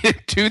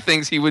two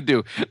things he would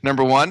do.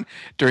 Number one,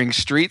 during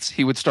Streets,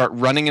 he would start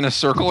running in a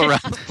circle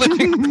around the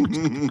living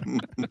room.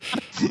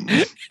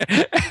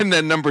 And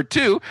then number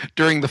two,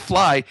 during The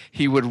Fly,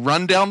 he would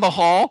run down the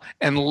hall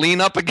and lean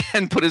up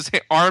again, put his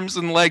arms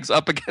and legs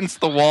up against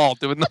the wall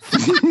doing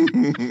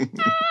the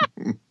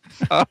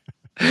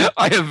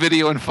I have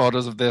video and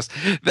photos of this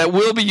that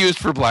will be used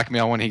for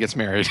blackmail when he gets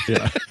married.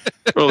 Yeah.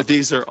 Well,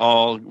 these are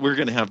all, we're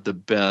going to have the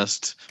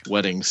best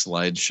wedding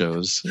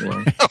slideshows.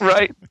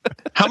 Right.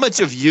 How much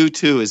of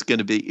U2 is going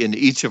to be in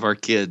each of our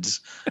kids'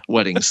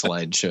 wedding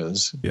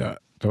slideshows? Yeah,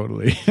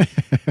 totally.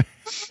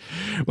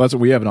 Well, that's what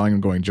we have an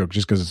ongoing joke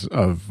just because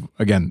of,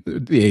 again,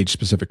 the age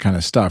specific kind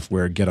of stuff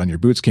where Get on Your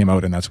Boots came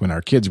out. And that's when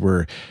our kids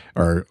were,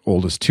 our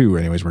oldest two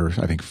anyways, were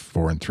I think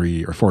 4 and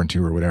 3 or 4 and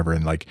 2 or whatever.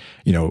 And like,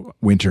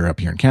 winter up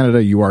here in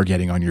Canada, you are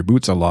getting on your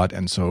boots a lot.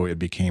 And so it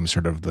became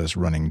sort of this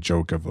running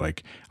joke of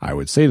like, I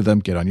would say to them,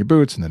 get on your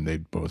boots. And then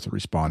they'd both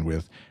respond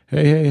with,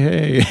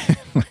 hey.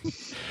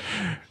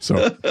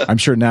 So I'm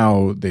sure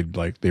now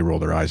they roll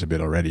their eyes a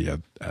bit already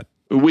at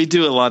we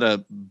do a lot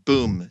of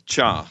boom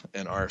cha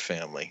in our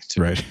family too.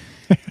 Right.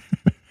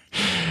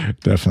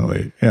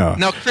 Definitely. Yeah.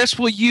 Now, Chris,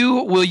 will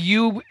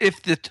you,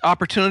 if the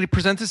opportunity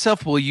presents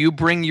itself, will you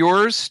bring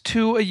yours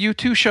to a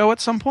U2 show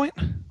at some point?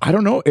 I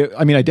don't know.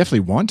 I definitely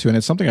want to. And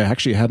it's something I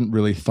actually hadn't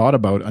really thought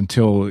about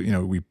until,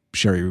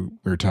 Sherry, we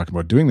were talking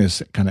about doing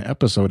this kind of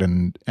episode.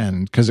 And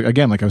because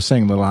again, like I was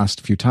saying, the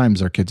last few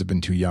times our kids have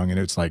been too young and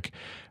it's like,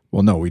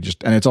 well, no,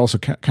 and it's also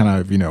kind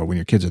of, when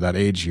your kids are that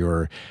age,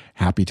 you're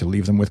happy to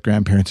leave them with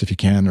grandparents if you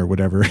can or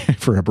whatever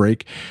for a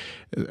break.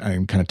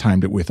 I kind of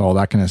timed it with all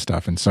that kind of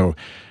stuff. And so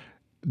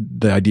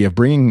the idea of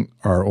bringing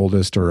our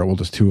oldest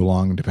two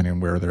along, depending on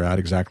where they're at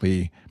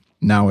exactly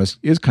now is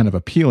kind of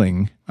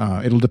appealing.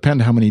 It'll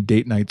depend how many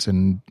date nights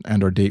and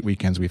or date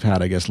weekends we've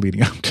had, I guess,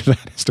 leading up to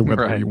that as to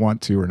whether we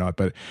want to or not.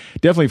 But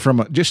definitely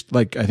from just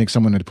like, I think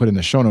someone had put in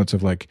the show notes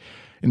of like,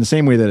 in the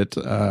same way that it,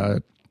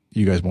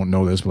 you guys won't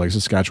know this, but like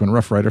Saskatchewan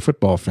Roughrider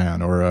football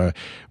fan or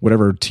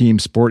whatever team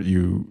sport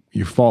you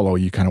follow,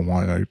 you kind of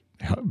want to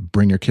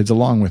bring your kids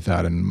along with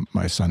that. And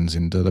my son's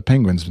into the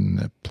Penguins and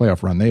the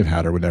playoff run they've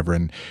had or whatever.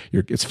 And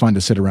it's fun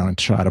to sit around and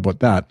chat about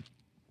that.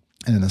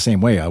 And in the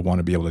same way, I want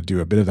to be able to do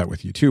a bit of that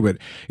with you too. But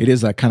it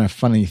is that kind of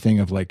funny thing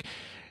of like,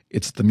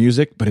 it's the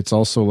music, but it's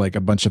also like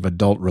a bunch of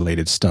adult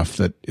related stuff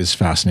that is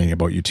fascinating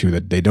about U2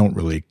 that they don't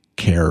really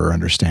care or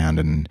understand.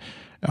 And,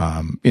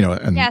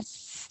 and yes.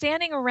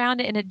 Standing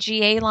around in a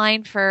GA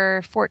line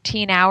for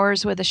 14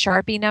 hours with a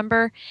Sharpie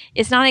number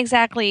is not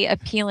exactly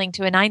appealing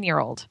to a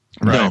 9-year-old.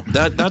 Right.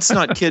 No, that's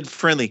not kid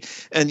friendly.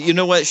 And you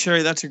know what,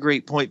 Sherry, that's a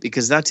great point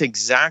because that's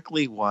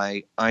exactly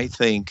why I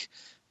think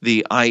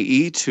the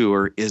IE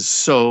tour is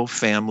so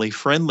family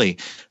friendly.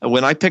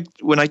 When I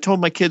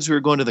told my kids we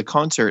were going to the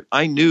concert,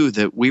 I knew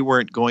that we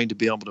weren't going to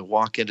be able to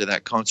walk into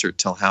that concert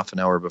till half an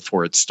hour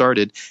before it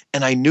started,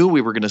 and I knew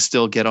we were going to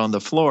still get on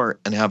the floor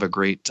and have a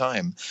great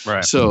time.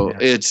 Right. So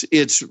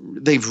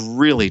they've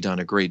really done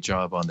a great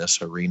job on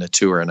this arena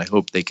tour, and I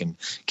hope they can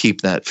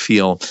keep that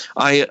feel.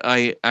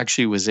 I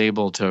actually was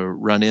able to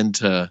run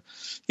into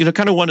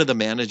kind of one of the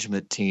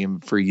management team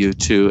for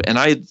U2.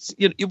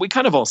 And we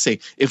kind of all say,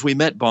 if we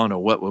met Bono,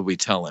 what would we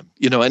tell him?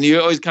 And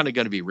you always kind of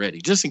got to be ready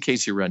just in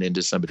case you run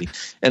into somebody.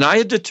 And I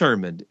had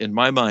determined in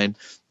my mind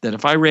that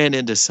if I ran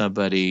into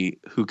somebody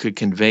who could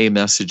convey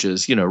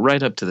messages,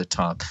 right up to the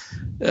top,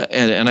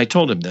 and I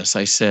told him this,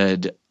 I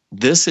said,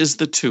 this is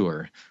the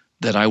tour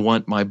that I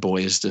want my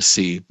boys to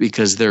see,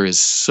 because there is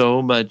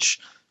so much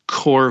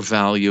core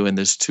value in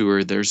this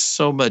tour. There's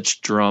so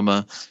much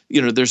drama.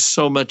 There's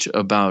so much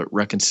about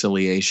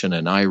reconciliation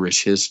and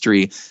Irish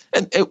history.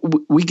 And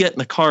we get in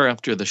the car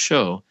after the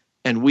show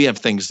and we have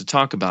things to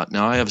talk about.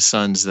 Now, I have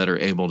sons that are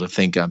able to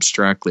think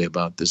abstractly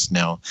about this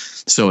now.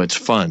 So it's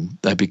fun.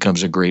 That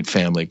becomes a great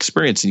family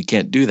experience. And you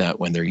can't do that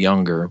when they're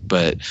younger.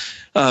 But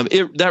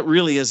that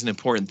really is an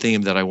important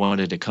theme that I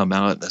wanted to come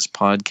out in this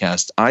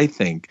podcast. I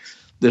think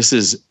this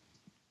is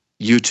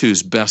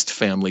U2's best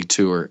family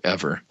tour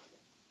ever.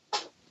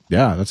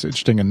 Yeah, that's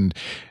interesting. And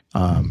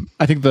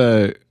I think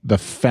the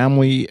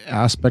family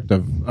aspect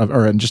of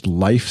or just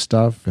life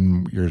stuff,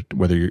 and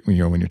whether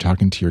you're when you're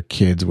talking to your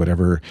kids,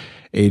 whatever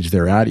age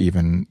they're at,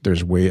 even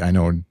there's I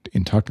know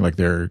in talking like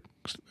when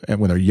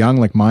they're young,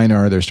 like mine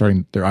are, their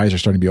eyes are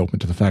starting to be open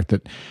to the fact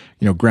that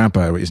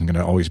grandpa isn't going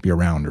to always be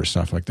around or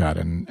stuff like that,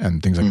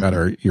 and things like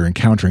that you're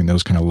encountering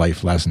those kind of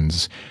life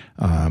lessons,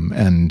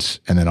 and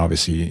then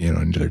obviously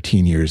into their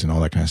teen years and all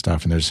that kind of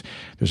stuff. And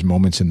there's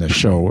moments in the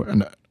show,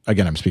 and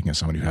again, I'm speaking as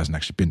someone who hasn't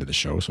actually been to the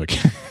show, so I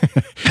can't.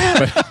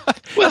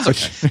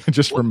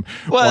 Just from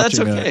that's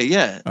watching okay.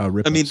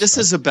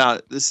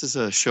 This is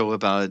a show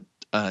about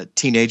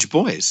teenage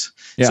boys,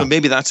 so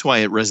maybe that's why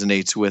it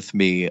resonates with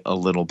me a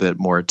little bit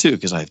more too,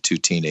 because I have 2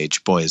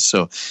 teenage boys.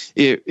 So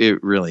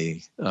it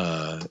really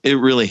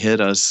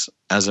hit us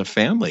as a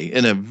family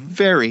in a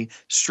very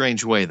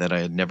strange way that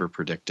I had never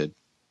predicted.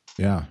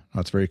 Yeah,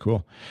 that's very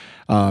cool.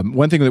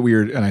 One thing that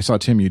and I saw,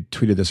 Tim, you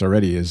tweeted this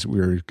already, is we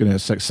were going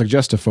to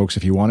suggest to folks,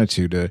 if you wanted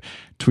to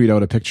tweet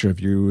out a picture of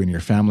you and your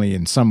family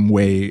in some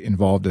way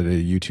involved at a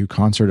U2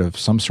 concert of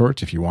some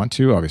sort, if you want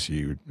to. Obviously,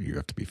 you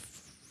have to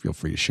feel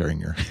free to sharing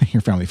your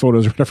family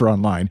photos or whatever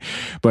online,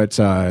 but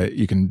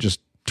you can just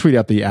tweet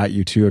out the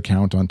 @U2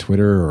 account on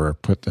Twitter, or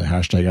put the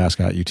hashtag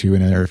 #AskU2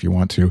 in there if you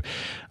want to.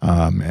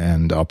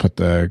 And I'll put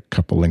the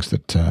couple links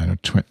that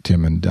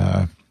Tim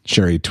and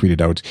Sherry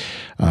tweeted out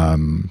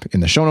in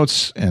the show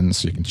notes, and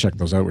so you can check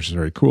those out, which is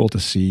very cool to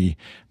see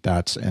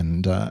that.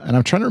 And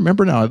I'm trying to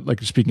remember now,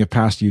 like speaking of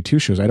past U2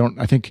 shows,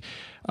 I think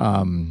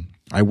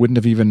I wouldn't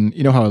have even,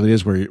 how it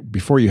is where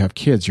before you have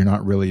kids, you're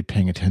not really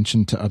paying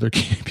attention to other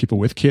people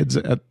with kids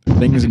at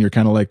things, and you're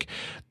kind of like,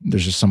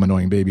 there's just some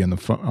annoying baby on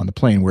the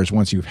plane. Whereas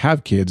once you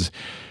have kids,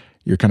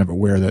 you're kind of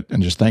aware that,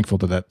 and just thankful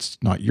that that's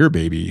not your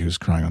baby who's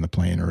crying on the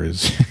plane or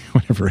is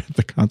whatever at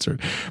the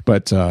concert.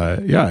 But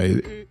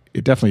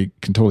it definitely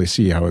can totally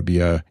see how it'd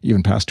be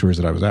even past tours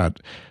that I was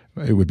at,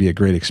 it would be a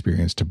great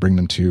experience to bring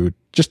them to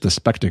just the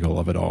spectacle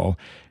of it all,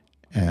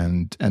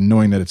 and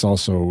knowing that it's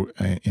also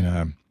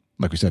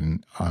like we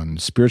said, on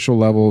spiritual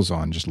levels,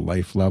 on just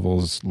life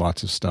levels,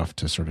 lots of stuff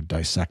to sort of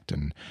dissect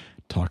and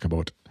talk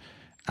about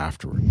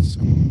afterwards.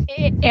 So.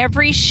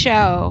 Every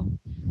show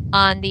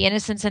on the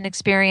Innocence and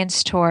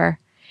Experience tour,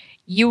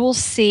 you will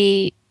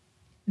see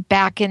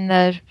back in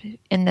the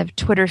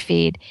Twitter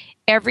feed,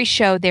 every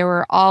show there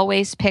were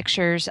always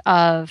pictures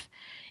of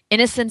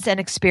Innocence and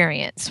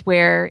Experience,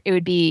 where it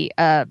would be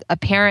a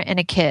parent and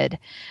a kid.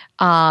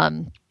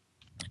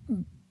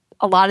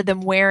 A lot of them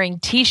wearing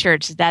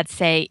T-shirts that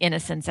say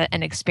Innocence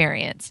and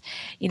Experience.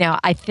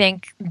 I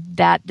think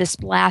that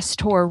this last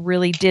tour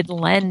really did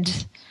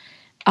lend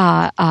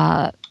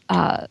an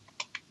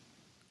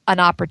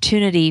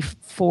opportunity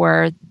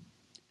for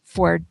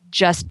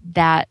just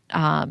that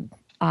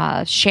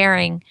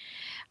sharing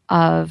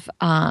of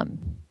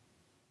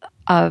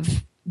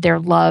their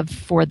love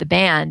for the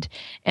band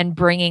and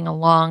bringing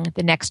along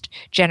the next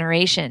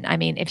generation. I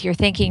mean, if you're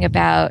thinking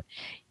about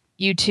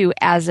U2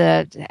 as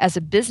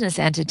a business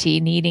entity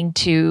needing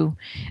to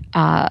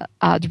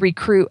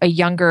recruit a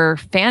younger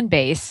fan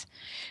base,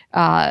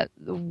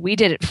 we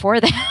did it for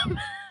them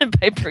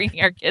by bringing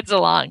our kids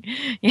along.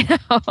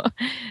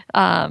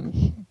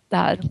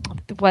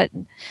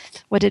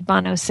 What did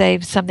Bono say?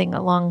 Something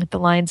along the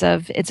lines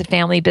of, "It's a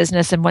family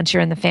business, and once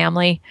you're in the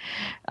family,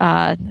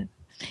 it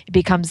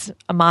becomes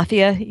a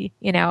mafia."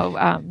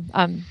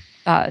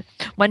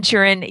 Once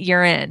you're in,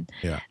 you're in.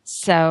 Yeah.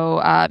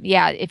 So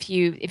if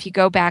you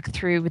go back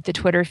through with the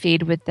Twitter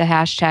feed with the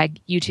hashtag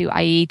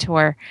U2IE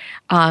tour,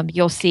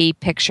 you'll see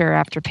picture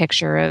after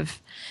picture of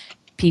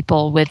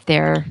people with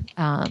their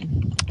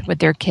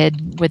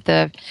kid with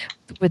the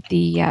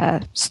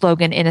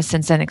slogan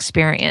Innocence and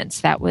Experience.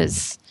 That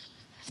was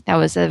that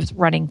was a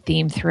running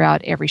theme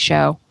throughout every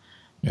show.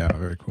 Yeah,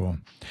 very cool.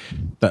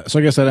 So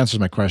I guess that answers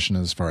my question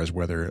as far as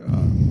whether if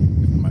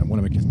one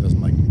of my kids doesn't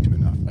like YouTube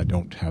enough, I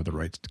don't have the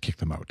right to kick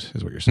them out,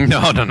 is what you're saying.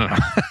 No.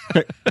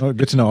 Okay. Well,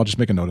 good to know. I'll just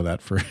make a note of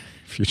that for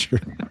future.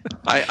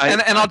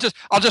 And I'll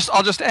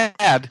just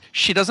add,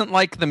 she doesn't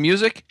like the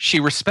music.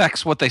 She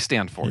respects what they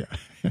stand for. Yeah.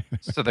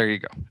 So there you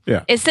go.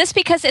 Yeah. Is this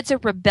because it's a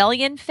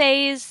rebellion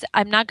phase?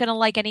 I'm not going to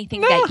like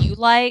anything that you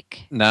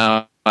like.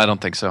 No, I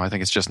don't think so. I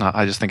think it's just not.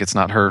 I just think it's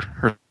not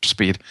her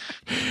speed.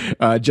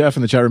 Jeff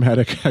in the chat room had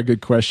a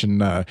good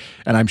question, and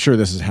I'm sure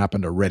this has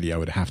happened already. I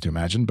would have to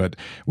imagine, but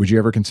would you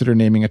ever consider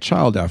naming a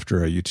child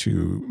after a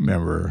U2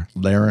 member,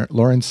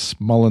 Lawrence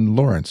Mullen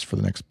Lawrence, for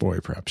the next boy?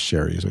 Perhaps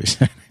Sherry, is what he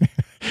said.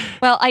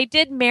 Well, I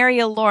did marry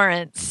a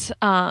Lawrence,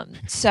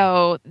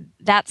 so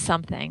that's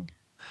something.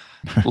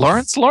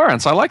 Lawrence,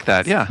 I like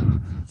that. Yeah.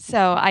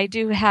 So I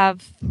do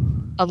have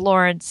a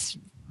Lawrence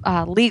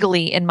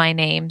legally in my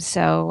name.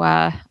 So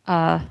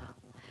I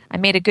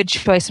made a good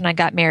choice when I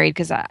got married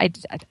because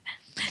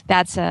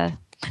that's a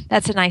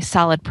nice,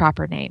 solid,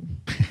 proper name.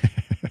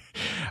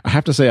 I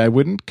have to say, I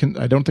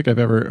don't think I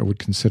would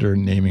consider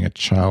naming a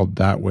child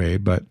that way,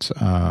 but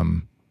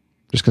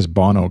just because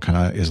Bono kind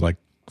of is like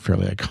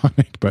fairly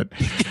iconic, but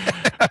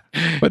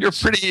you're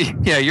pretty.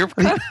 Yeah, you're.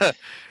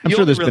 I'm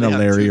sure there's been a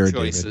Larry or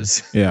David.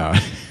 Yeah.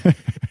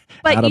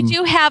 But Adam. you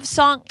do have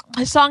song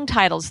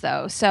titles,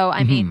 though. So,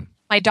 I mean,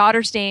 my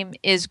daughter's name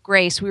is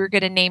Grace. We were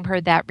going to name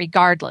her that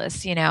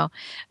regardless,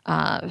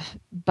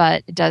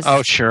 but it does.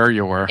 Oh, sure,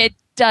 you were. It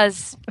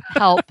does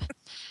help,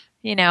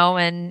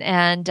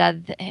 and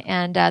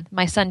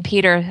my son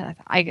Peter,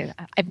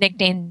 I've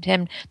nicknamed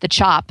him the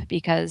Chop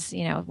because,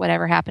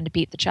 whatever happened to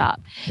Pete the Chop.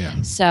 Yeah.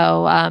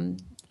 So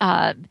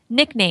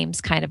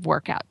nicknames kind of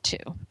work out too.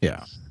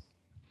 Yeah.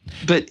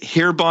 But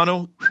here,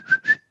 Bono?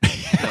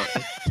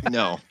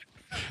 No.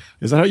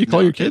 Is that how you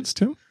call your kids,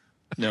 Tim?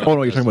 No. Oh,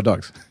 no, you're talking about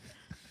dogs.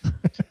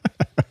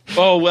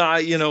 Oh, well,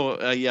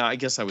 I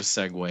guess I was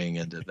segueing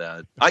into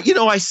that.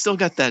 I still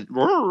got that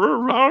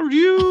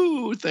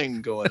you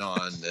thing going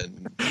on,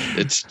 and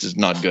it's just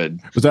not good.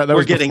 Was that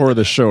was before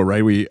the show,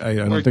 right? I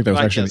don't think that was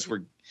actually.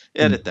 We're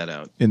edit that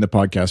out. In the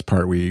podcast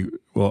part,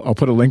 I'll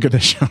put a link in the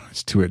show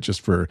notes to it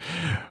just for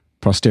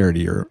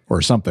posterity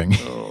or something.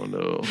 Oh,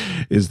 no.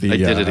 Is the I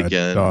did it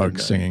again, dog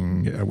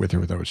singing With or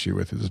Without You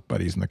with his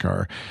buddies in the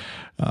car.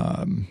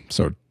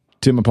 So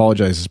Tim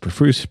apologizes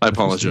profusely. I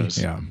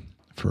apologize. Yeah,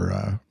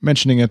 for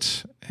mentioning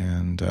it,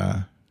 and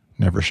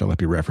never shall it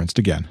be referenced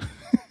again.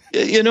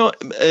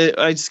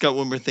 I just got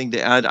one more thing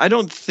to add. I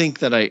don't think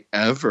that I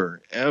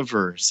ever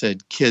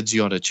said, kids,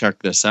 you ought to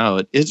check this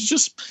out. It's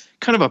just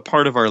kind of a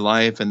part of our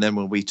life. And then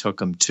when we took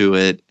them to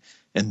it,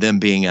 and them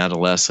being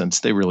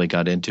adolescents, they really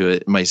got into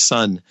it. My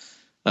son,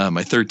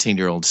 my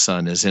 13-year-old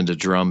son, is into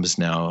drums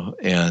now.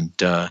 And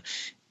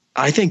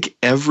I think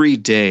every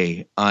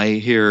day I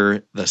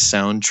hear the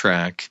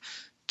soundtrack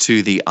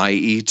to the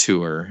IE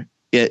tour.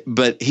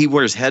 But he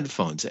wears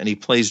headphones and he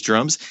plays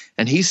drums,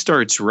 and he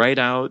starts right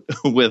out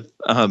with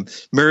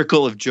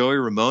Miracle of Joey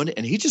Ramone,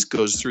 and he just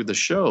goes through the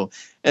show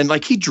and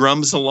like he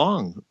drums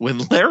along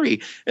with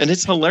Larry, and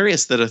it's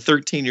hilarious that a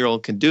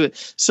 13-year-old can do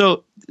it.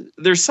 So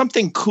there's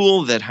something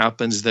cool that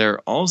happens there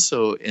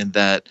also, in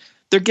that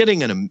they're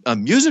getting a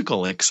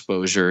musical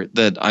exposure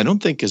that I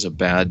don't think is a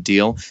bad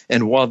deal.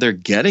 And while they're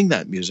getting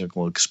that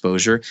musical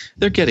exposure,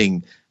 they're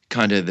getting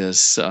kind of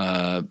this,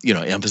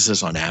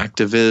 emphasis on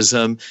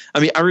activism. I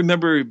mean, I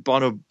remember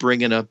Bono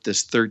bringing up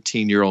this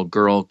 13-year-old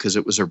girl because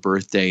it was her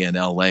birthday in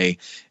LA.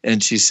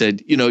 And she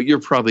said, you're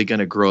probably going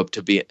to grow up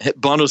to be,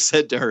 Bono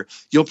said to her,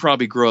 you'll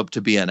probably grow up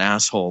to be an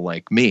asshole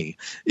like me,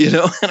 And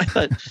I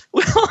thought,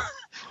 well,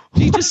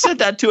 he just said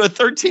that to a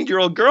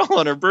 13-year-old girl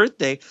on her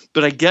birthday,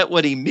 but I get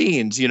what he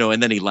means,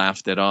 and then he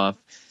laughed it off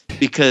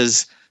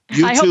because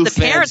I hope the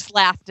parents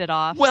laughed it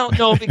off. Well,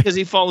 no, because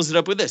he follows it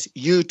up with this.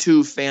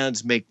 U2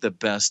 fans make the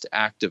best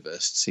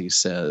activists, he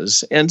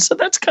says. And so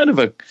that's kind of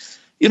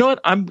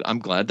I'm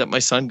glad that my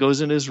son goes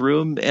in his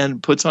room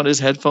and puts on his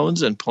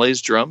headphones and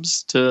plays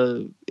drums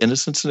to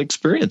Innocence and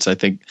Experience. I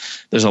think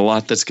there's a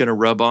lot that's going to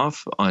rub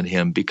off on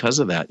him because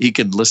of that. He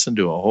could listen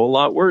to a whole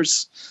lot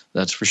worse.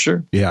 That's for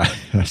sure. Yeah,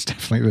 that's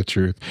definitely the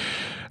truth.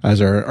 As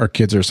our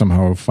kids are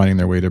somehow finding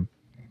their way to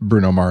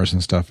Bruno Mars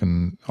and stuff,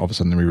 and all of a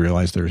sudden we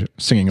realize they're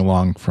singing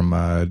along from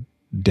a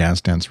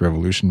Dance Dance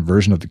Revolution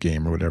version of the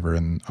game or whatever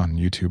on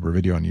YouTube or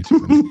video on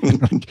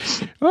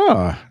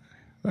YouTube.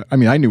 I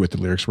mean, I knew what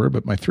the lyrics were,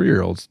 but my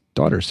 3-year-old's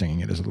daughter singing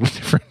it is a little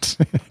different.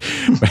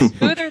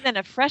 Smoother than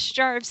a fresh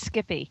jar of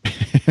Skippy.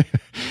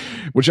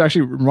 Which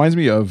actually reminds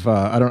me of,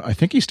 I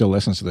think he still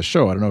listens to the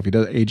show. I don't know if he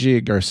does.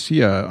 AJ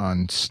Garcia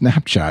on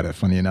Snapchat,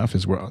 funny enough,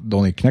 is the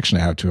only connection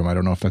I have to him. I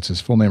don't know if that's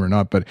his full name or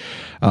not, but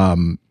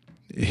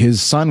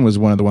his son was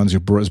one of the ones who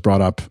was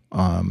brought up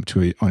on a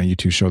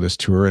U2 show this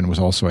tour, and was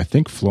also, I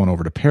think, flown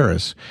over to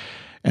Paris.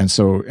 And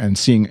so,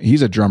 seeing,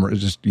 he's a drummer,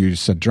 you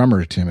said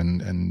drummer, Tim,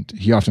 and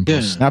he often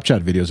posts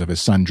Snapchat videos of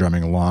his son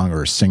drumming along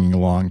or singing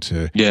along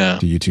to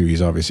U2.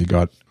 He's obviously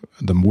got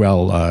them I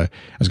was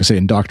going to say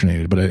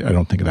indoctrinated, but I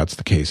don't think that's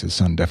the case. His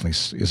son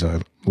definitely is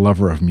a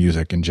lover of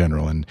music in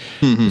general, and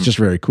it's just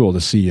very cool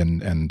to see.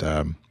 And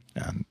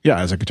yeah,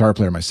 as a guitar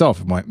player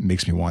myself, it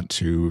makes me want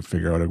to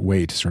figure out a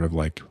way to sort of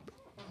like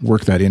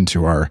work that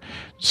into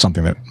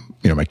something that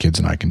my kids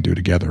and I can do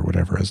together,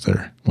 whatever,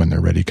 when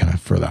they're ready, kind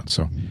of for that.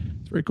 So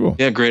it's very cool.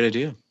 Yeah, great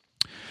idea.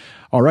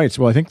 All right,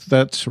 well, I think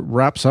that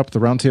wraps up the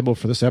roundtable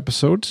for this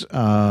episode.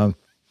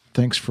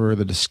 Thanks for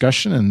the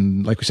discussion.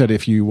 And like we said,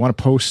 if you want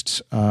to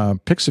post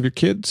pics of your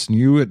kids and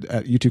you at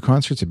U2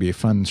 concerts, it'd be a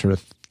fun sort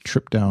of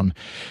trip down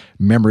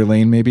memory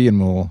lane maybe, and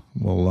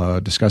we'll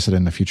discuss it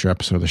in a future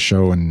episode of the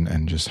show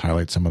and just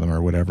highlight some of them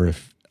or whatever,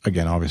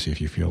 obviously if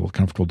you feel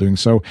comfortable doing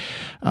so.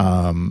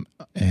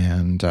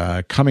 And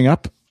coming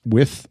up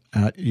with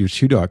at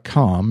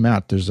u2.com,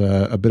 Matt, there's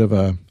a bit of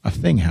a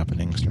thing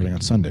happening starting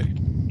on Sunday.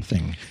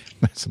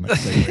 That's a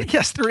nice segue.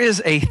 Yes, there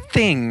is a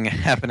thing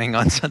happening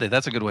on Sunday.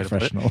 That's a good way to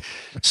put it.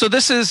 So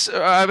this is,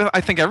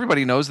 I think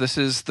everybody knows, this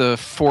is the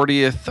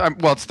 40th,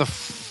 it's the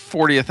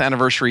 40th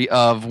anniversary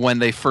of when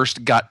they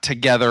first got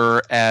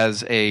together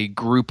as a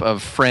group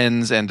of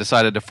friends and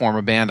decided to form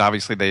a band.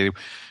 Obviously, they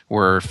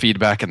were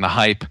Feedback and the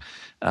Hype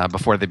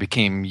before they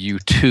became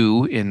U2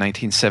 in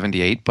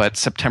 1978. But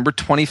September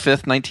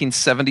 25th,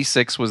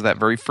 1976 was that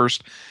very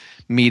first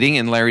meeting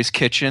in Larry's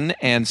kitchen.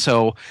 And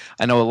so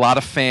I know a lot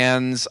of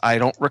fans, I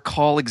don't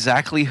recall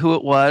exactly who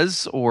it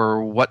was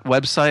or what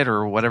website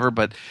or whatever,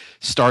 but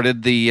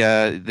started the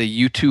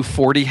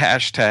U240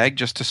 hashtag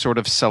just to sort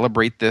of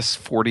celebrate this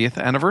 40th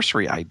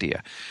anniversary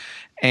idea.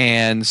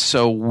 And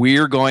so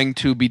we're going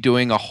to be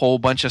doing a whole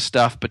bunch of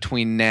stuff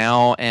between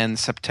now and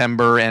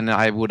September, and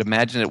I would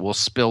imagine it will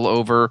spill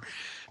over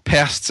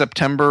past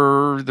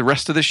September the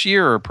rest of this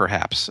year,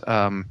 perhaps.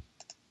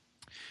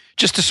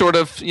 Just to sort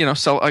of,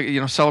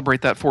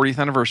 celebrate that 40th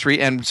anniversary.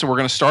 And so we're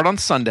going to start on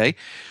Sunday,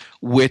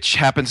 which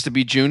happens to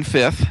be June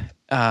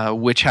 5th,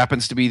 which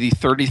happens to be the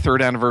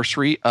 33rd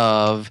anniversary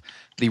of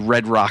the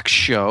Red Rocks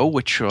show,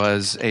 which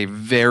was a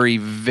very,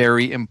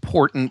 very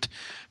important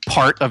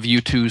part of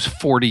U2's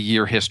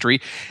 40-year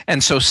history.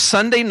 And so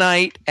Sunday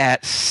night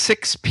at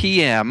 6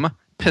 p.m.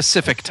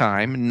 Pacific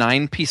time,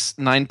 9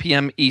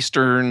 p.m.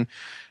 Eastern,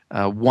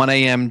 1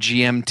 a.m.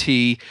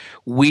 GMT,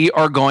 we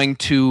are going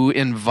to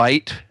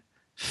invite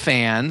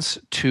fans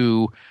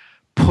to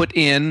put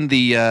in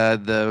the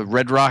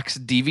Red Rocks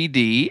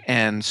DVD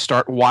and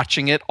start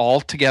watching it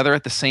all together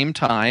at the same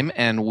time,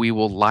 and we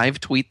will live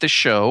tweet the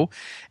show,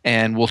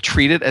 and we'll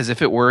treat it as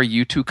if it were a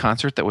U2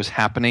 concert that was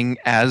happening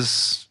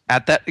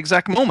at that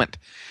exact moment.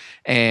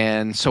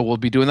 And so we'll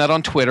be doing that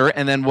on Twitter.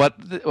 And then what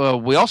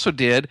we also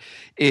did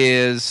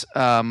is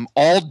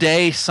all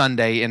day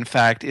Sunday, in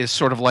fact, is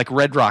sort of like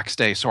Red Rocks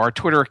Day. So our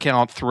Twitter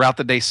account throughout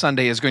the day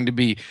Sunday is going to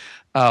be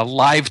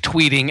live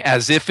tweeting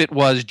as if it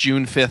was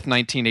June 5th,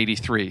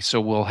 1983.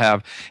 So we'll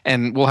have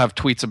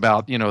tweets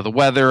about, the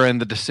weather and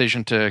the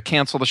decision to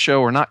cancel the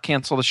show or not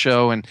cancel the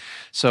show. And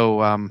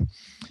so, and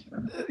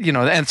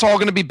it's all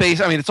going to be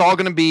it's all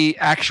going to be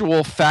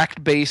actual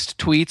fact-based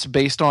tweets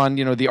based on,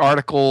 the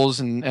articles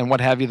and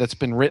what have you that's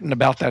been written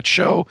about that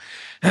show.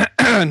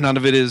 None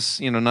of it is,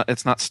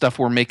 it's not stuff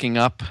we're making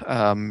up.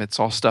 It's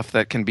all stuff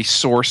that can be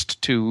sourced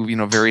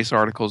to, various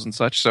articles and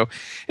such. So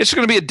it's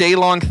going to be a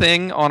day-long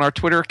thing on our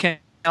Twitter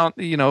account,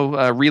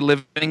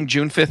 reliving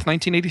June 5th,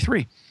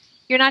 1983.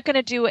 You're not going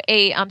to do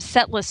a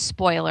set list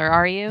spoiler,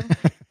 are you?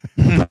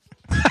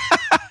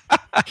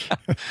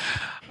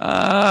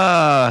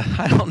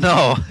 I don't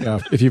know. Yeah,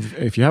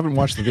 if you haven't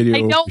watched the video,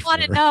 I don't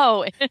want to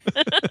know.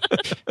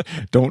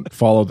 Don't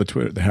follow the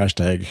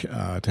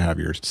hashtag to have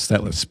your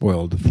set list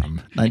spoiled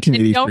from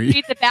 1983. And don't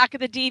read the back of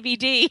the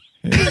DVD.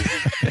 Yeah,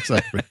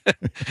 exactly.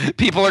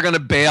 People are going to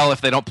bail if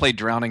they don't play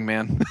Drowning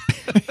Man.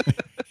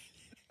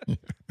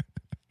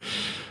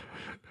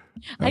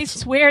 I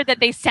swear that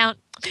they sound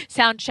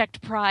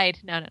checked Pride.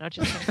 No,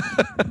 just.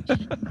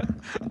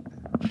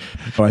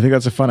 Oh, I think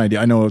that's a fun idea.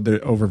 I know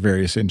that over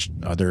various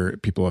other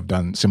people have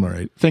done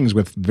similar things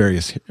with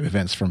various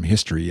events from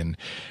history, and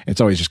it's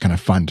always just kind of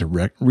fun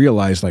to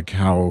realize like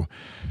how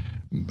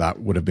that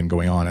would have been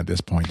going on at this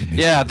point in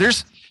history. Yeah,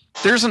 there's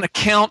an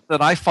account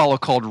that I follow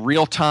called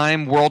Real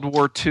Time World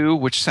War II,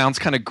 which sounds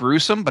kind of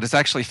gruesome, but it's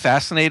actually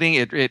fascinating.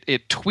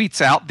 It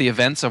tweets out the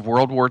events of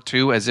World War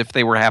II as if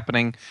they were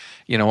happening,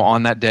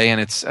 on that day,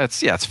 and it's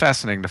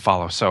fascinating to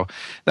follow. So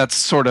that's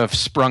sort of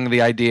sprung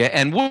the idea,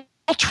 and we'll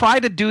try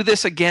to do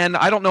this again.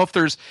 I don't know if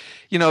there's,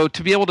 to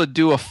be able to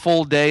do a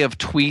full day of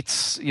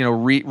tweets,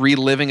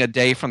 reliving a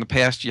day from the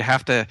past, you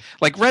have to,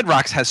 like Red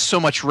Rocks has so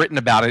much written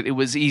about it. It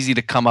was easy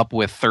to come up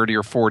with 30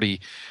 or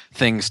 40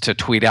 things to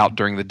tweet out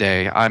during the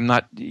day. I'm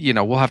not,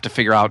 we'll have to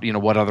figure out,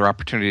 what other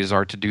opportunities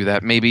are to do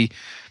that. Maybe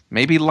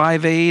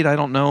Live Aid. I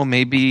don't know.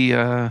 Maybe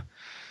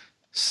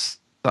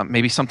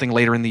something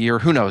later in the year.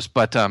 Who knows?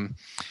 But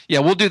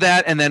we'll do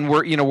that. And then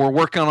we're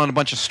working on a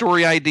bunch of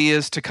story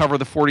ideas to cover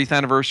the 40th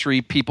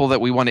anniversary. People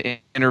that we want to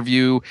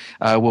interview.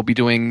 We'll be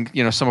doing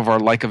some of our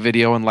Like a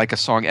Video and Like a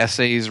Song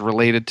essays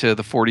related to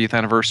the 40th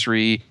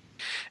anniversary.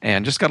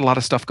 And just got a lot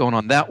of stuff going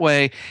on that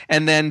way.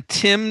 And then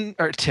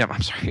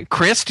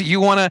Chris, do you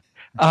want to?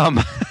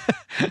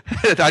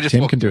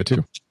 Tim can do it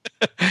too.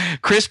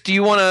 Chris, do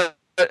you want to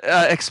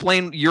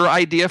explain your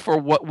idea for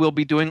what we'll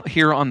be doing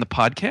here on the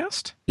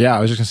podcast? Yeah, I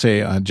was just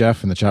going to say,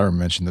 Jeff in the chat room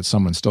mentioned that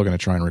someone's still going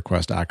to try and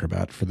request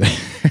Acrobat for the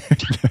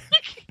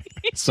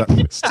set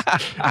list.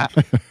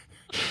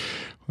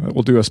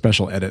 We'll do a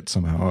special edit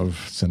somehow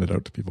of send it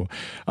out to people.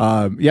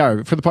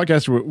 Yeah, for the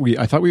podcast,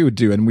 I thought we would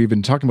do, and we've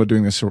been talking about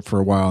doing this for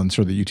a while, and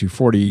sort of the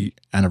U240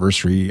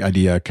 anniversary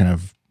idea kind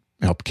of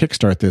helped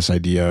kickstart this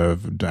idea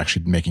of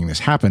actually making this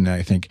happen,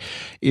 I think,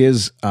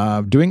 is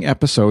doing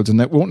episodes, and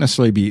that won't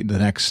necessarily be the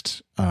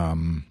next, how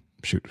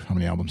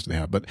many albums do they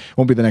have? But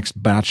won't be the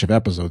next batch of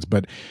episodes.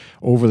 But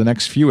over the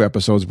next few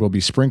episodes, we'll be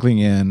sprinkling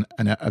in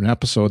an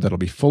episode that'll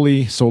be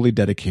solely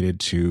dedicated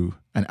to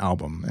an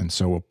album. And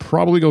so we'll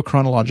probably go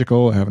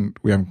chronological.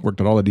 We haven't worked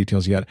out all the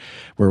details yet,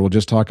 where we'll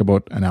just talk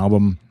about an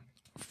album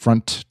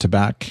front to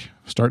back,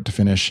 start to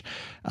finish,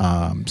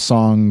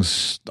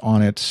 songs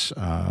on it,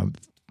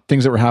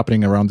 things that were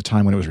happening around the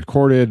time when it was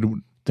recorded,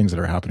 things that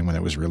are happening when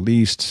it was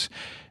released,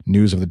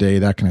 news of the day,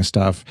 that kind of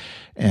stuff,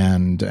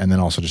 and then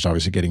also just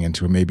obviously getting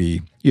into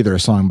maybe either a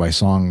song by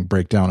song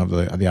breakdown of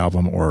the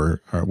album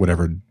or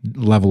whatever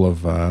level of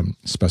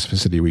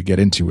specificity we get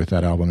into with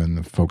that album and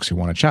the folks who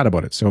want to chat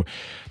about it. So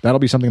that'll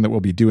be something that we'll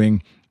be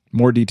doing.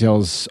 More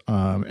details,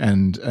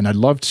 and I'd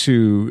love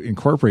to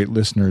incorporate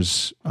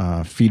listeners'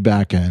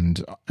 feedback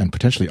and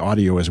potentially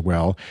audio as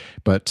well.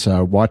 But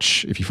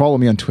watch, if you follow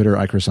me on Twitter,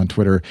 Icarus on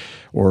Twitter,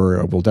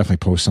 or we'll definitely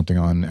post something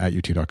on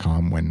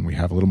 @ut.com when we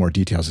have a little more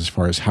details as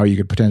far as how you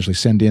could potentially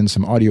send in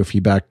some audio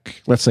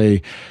feedback. Let's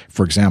say,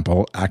 for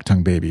example,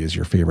 Achtung Baby is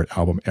your favorite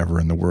album ever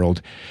in the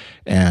world,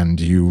 and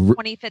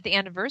 25th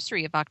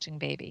anniversary of Achtung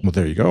Baby. Well,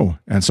 there you go.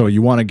 And so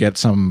you want to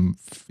get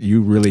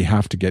you really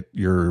have to get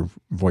your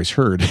voice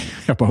heard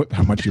about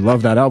how much you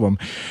love that album,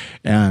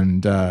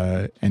 and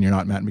you're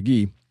not Matt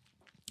McGee.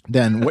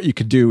 Then what you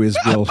could do is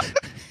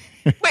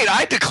Wait,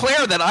 I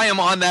declare that I am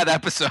on that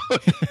episode.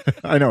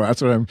 I know,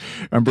 that's what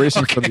I'm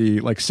bracing for, the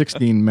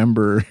 16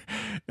 member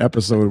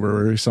episode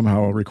where we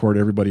somehow record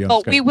everybody on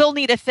Skype. We will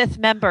need a 5th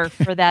member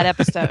for that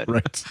episode.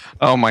 Right.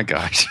 Oh my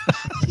gosh.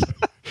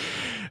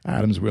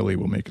 Adam's Willie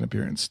will make an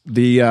appearance.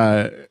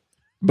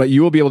 But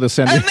you will be able to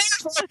send and there's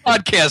the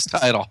podcast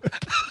title.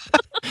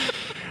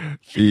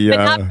 But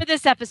not for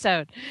this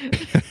episode.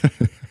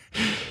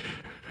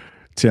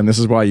 Tim, this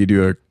is why you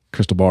do a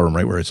crystal ballroom,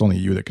 right? Where it's only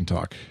you that can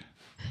talk.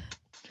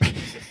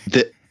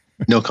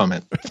 No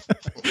comment.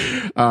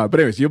 But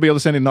anyways, you'll be able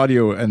to send in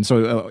audio. And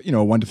so,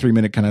 1 to 3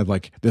 minute kind of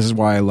like, this is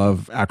why I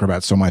love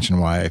Acrobat so much and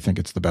why I think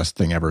it's the best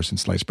thing ever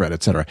since sliced bread,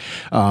 et cetera.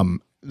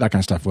 That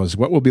kind of stuff was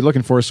what we'll be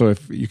looking for. So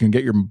if you can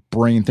get your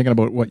brain thinking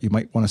about what you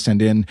might want to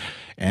send in,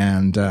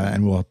 and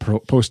we'll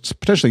post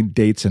potentially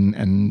dates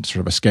and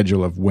sort of a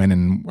schedule of when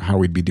and how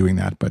we'd be doing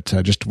that. But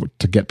just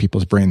to get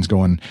people's brains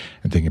going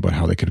and thinking about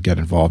how they could get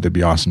involved, it'd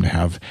be awesome to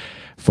have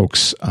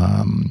folks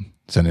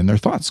send in their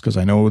thoughts, because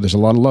I know there's a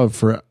lot of love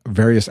for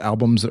various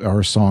albums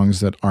or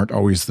songs that aren't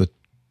always the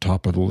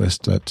top of the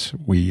list that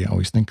we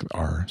always think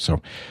are.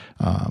 So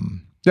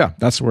yeah,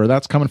 that's where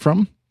that's coming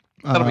from.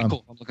 That'll be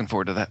cool. I'm looking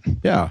forward to that.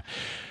 Yeah.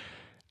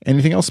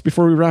 Anything else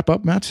before we wrap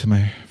up, Matt? Am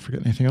I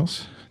forgetting anything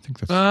else? I think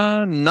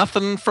that's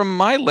nothing from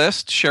my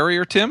list. Sherry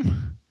or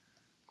Tim?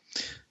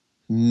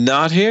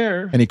 Not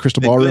here. Any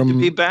Crystal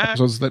Ballroom back.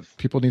 episodes that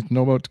people need to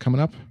know about coming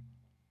up?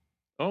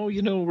 Oh,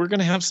 we're going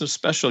to have some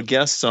special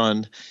guests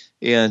on,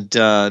 and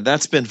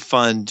that's been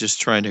fun. Just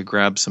trying to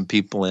grab some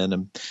people in,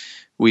 and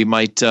we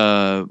might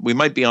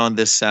be on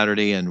this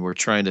Saturday, and we're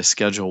trying to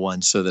schedule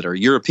one so that our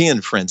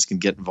European friends can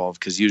get involved,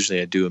 because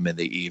usually I do them in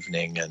the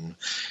evening and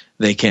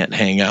they can't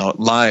hang out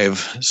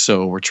live.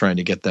 So we're trying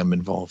to get them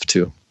involved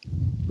too.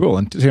 Cool.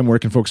 And Tim, where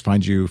can folks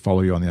find you,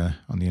 follow you on the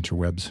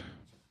interwebs?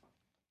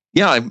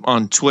 Yeah, I'm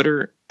on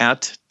Twitter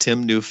at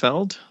Tim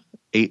Neufeld,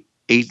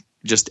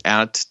 just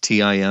at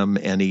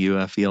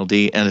TIMNEUFELD,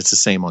 and it's the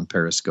same on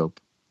Periscope.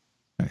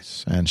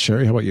 Nice. And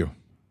Sherry, how about you?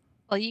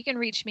 Well, you can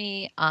reach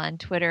me on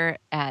Twitter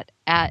at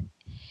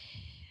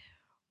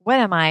what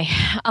am I?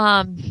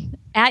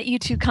 At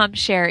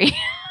U2CompSherry.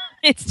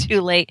 It's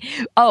too late.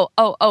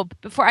 Oh,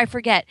 before I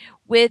forget,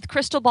 with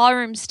Crystal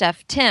Ballroom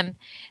stuff, Tim,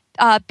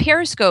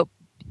 Periscope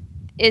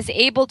is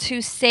able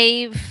to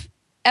save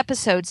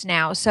episodes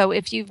now. So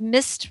if you've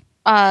missed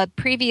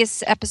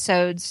previous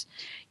episodes,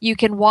 you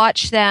can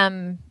watch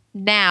them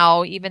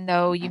now, even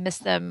though you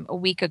missed them a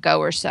week ago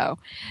or so.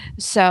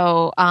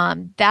 So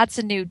that's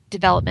a new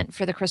development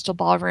for the Crystal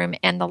Ballroom.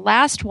 And the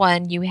last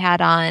one you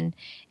had on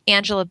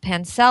Angela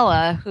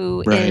Pansella,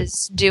 who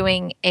is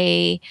doing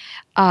a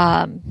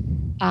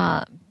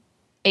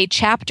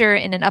chapter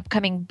in an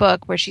upcoming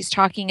book where she's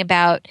talking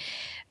about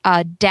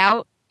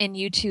doubt in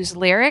U2's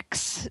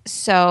lyrics.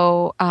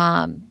 So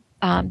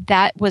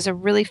that was a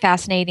really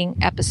fascinating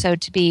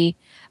episode to be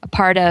a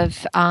part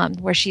of,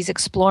 where she's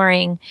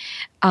exploring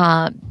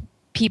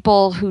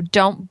people who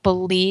don't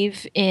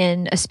believe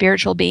in a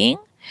spiritual being,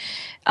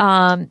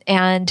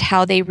 and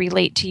how they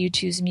relate to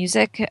U2's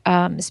music,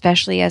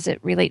 especially as it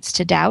relates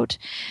to doubt.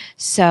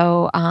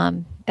 So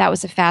that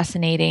was a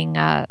fascinating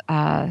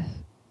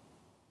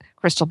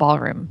Crystal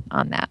Ballroom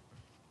on that.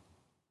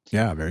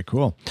 Yeah, very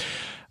cool.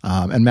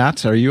 And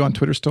Matt, are you on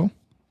Twitter still?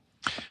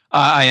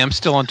 I am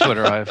still on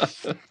Twitter. I've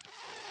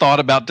thought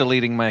about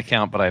deleting my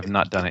account, but I have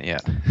not done it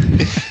yet.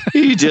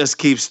 He just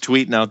keeps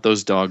tweeting out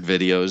those dog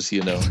videos,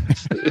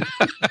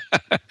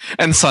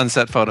 And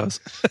sunset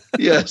photos.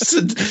 Yes.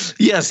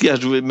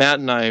 Matt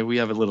and I, we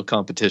have a little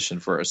competition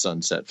for our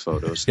sunset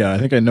photos. Yeah, I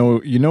think I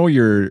know.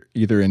 You're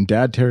either in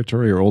dad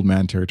territory or old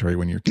man territory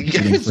when you're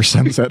competing for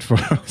sunset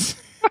photos.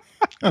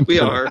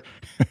 We are.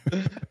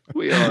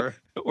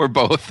 Or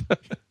both.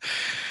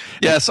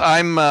 Yes,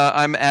 I'm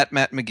at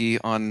Matt McGee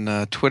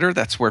on Twitter.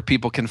 That's where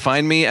people can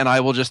find me. And I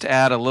will just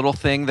add a little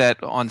thing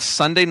that on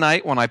Sunday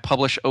night when I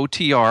publish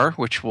OTR,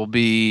 which will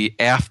be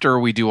after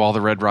we do all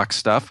the Red Rock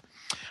stuff,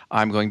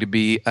 I'm going to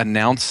be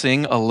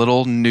announcing a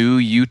little new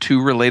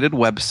U2 related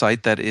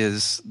website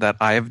that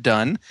I have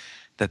done.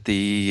 That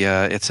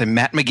it's a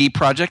Matt McGee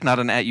project, not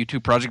an At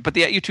U2 project, but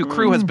the At U2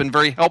 crew has been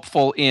very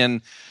helpful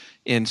in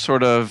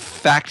sort of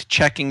fact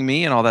checking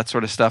me and all that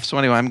sort of stuff. So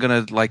anyway, I'm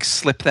going to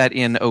slip that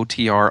in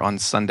OTR on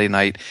Sunday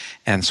night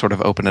and sort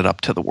of open it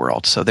up to the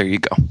world. So there you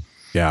go.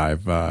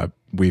 Yeah,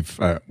 we've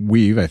I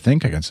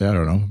think I can say, I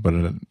don't know, but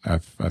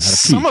I've had a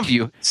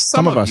peek.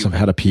 Some of us have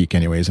had a peek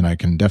anyways, and I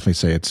can definitely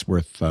say it's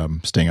worth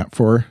staying up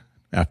for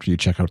after you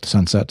check out the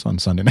sunsets on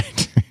Sunday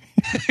night.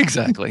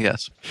 Exactly,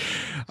 yes.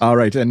 All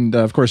right, and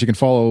of course you can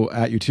follow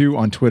At U2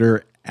 on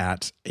Twitter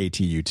at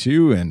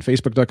ATU2 and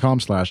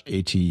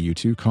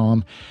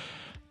Facebook.com/ATU2com.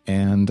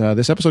 And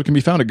this episode can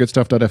be found at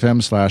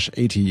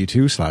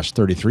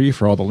goodstuff.fm/ATU2/33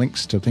 for all the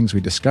links to things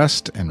we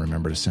discussed. And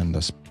remember to send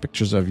us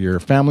pictures of your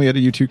family at a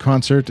U2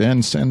 concert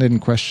and send in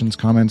questions,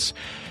 comments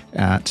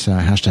at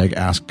hashtag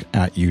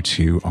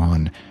AskAtU2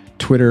 on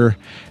Twitter.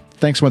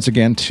 Thanks once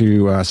again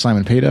to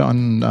Simon Peda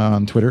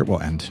on Twitter. Well,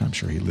 and I'm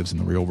sure he lives in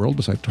the real world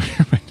besides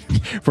Twitter.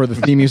 For the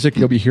theme music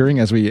you'll be hearing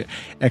as we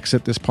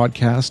exit this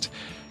podcast.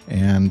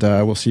 And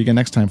we'll see you again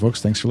next time,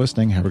 folks. Thanks for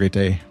listening. Have a great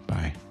day.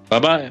 Bye.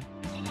 Bye-bye.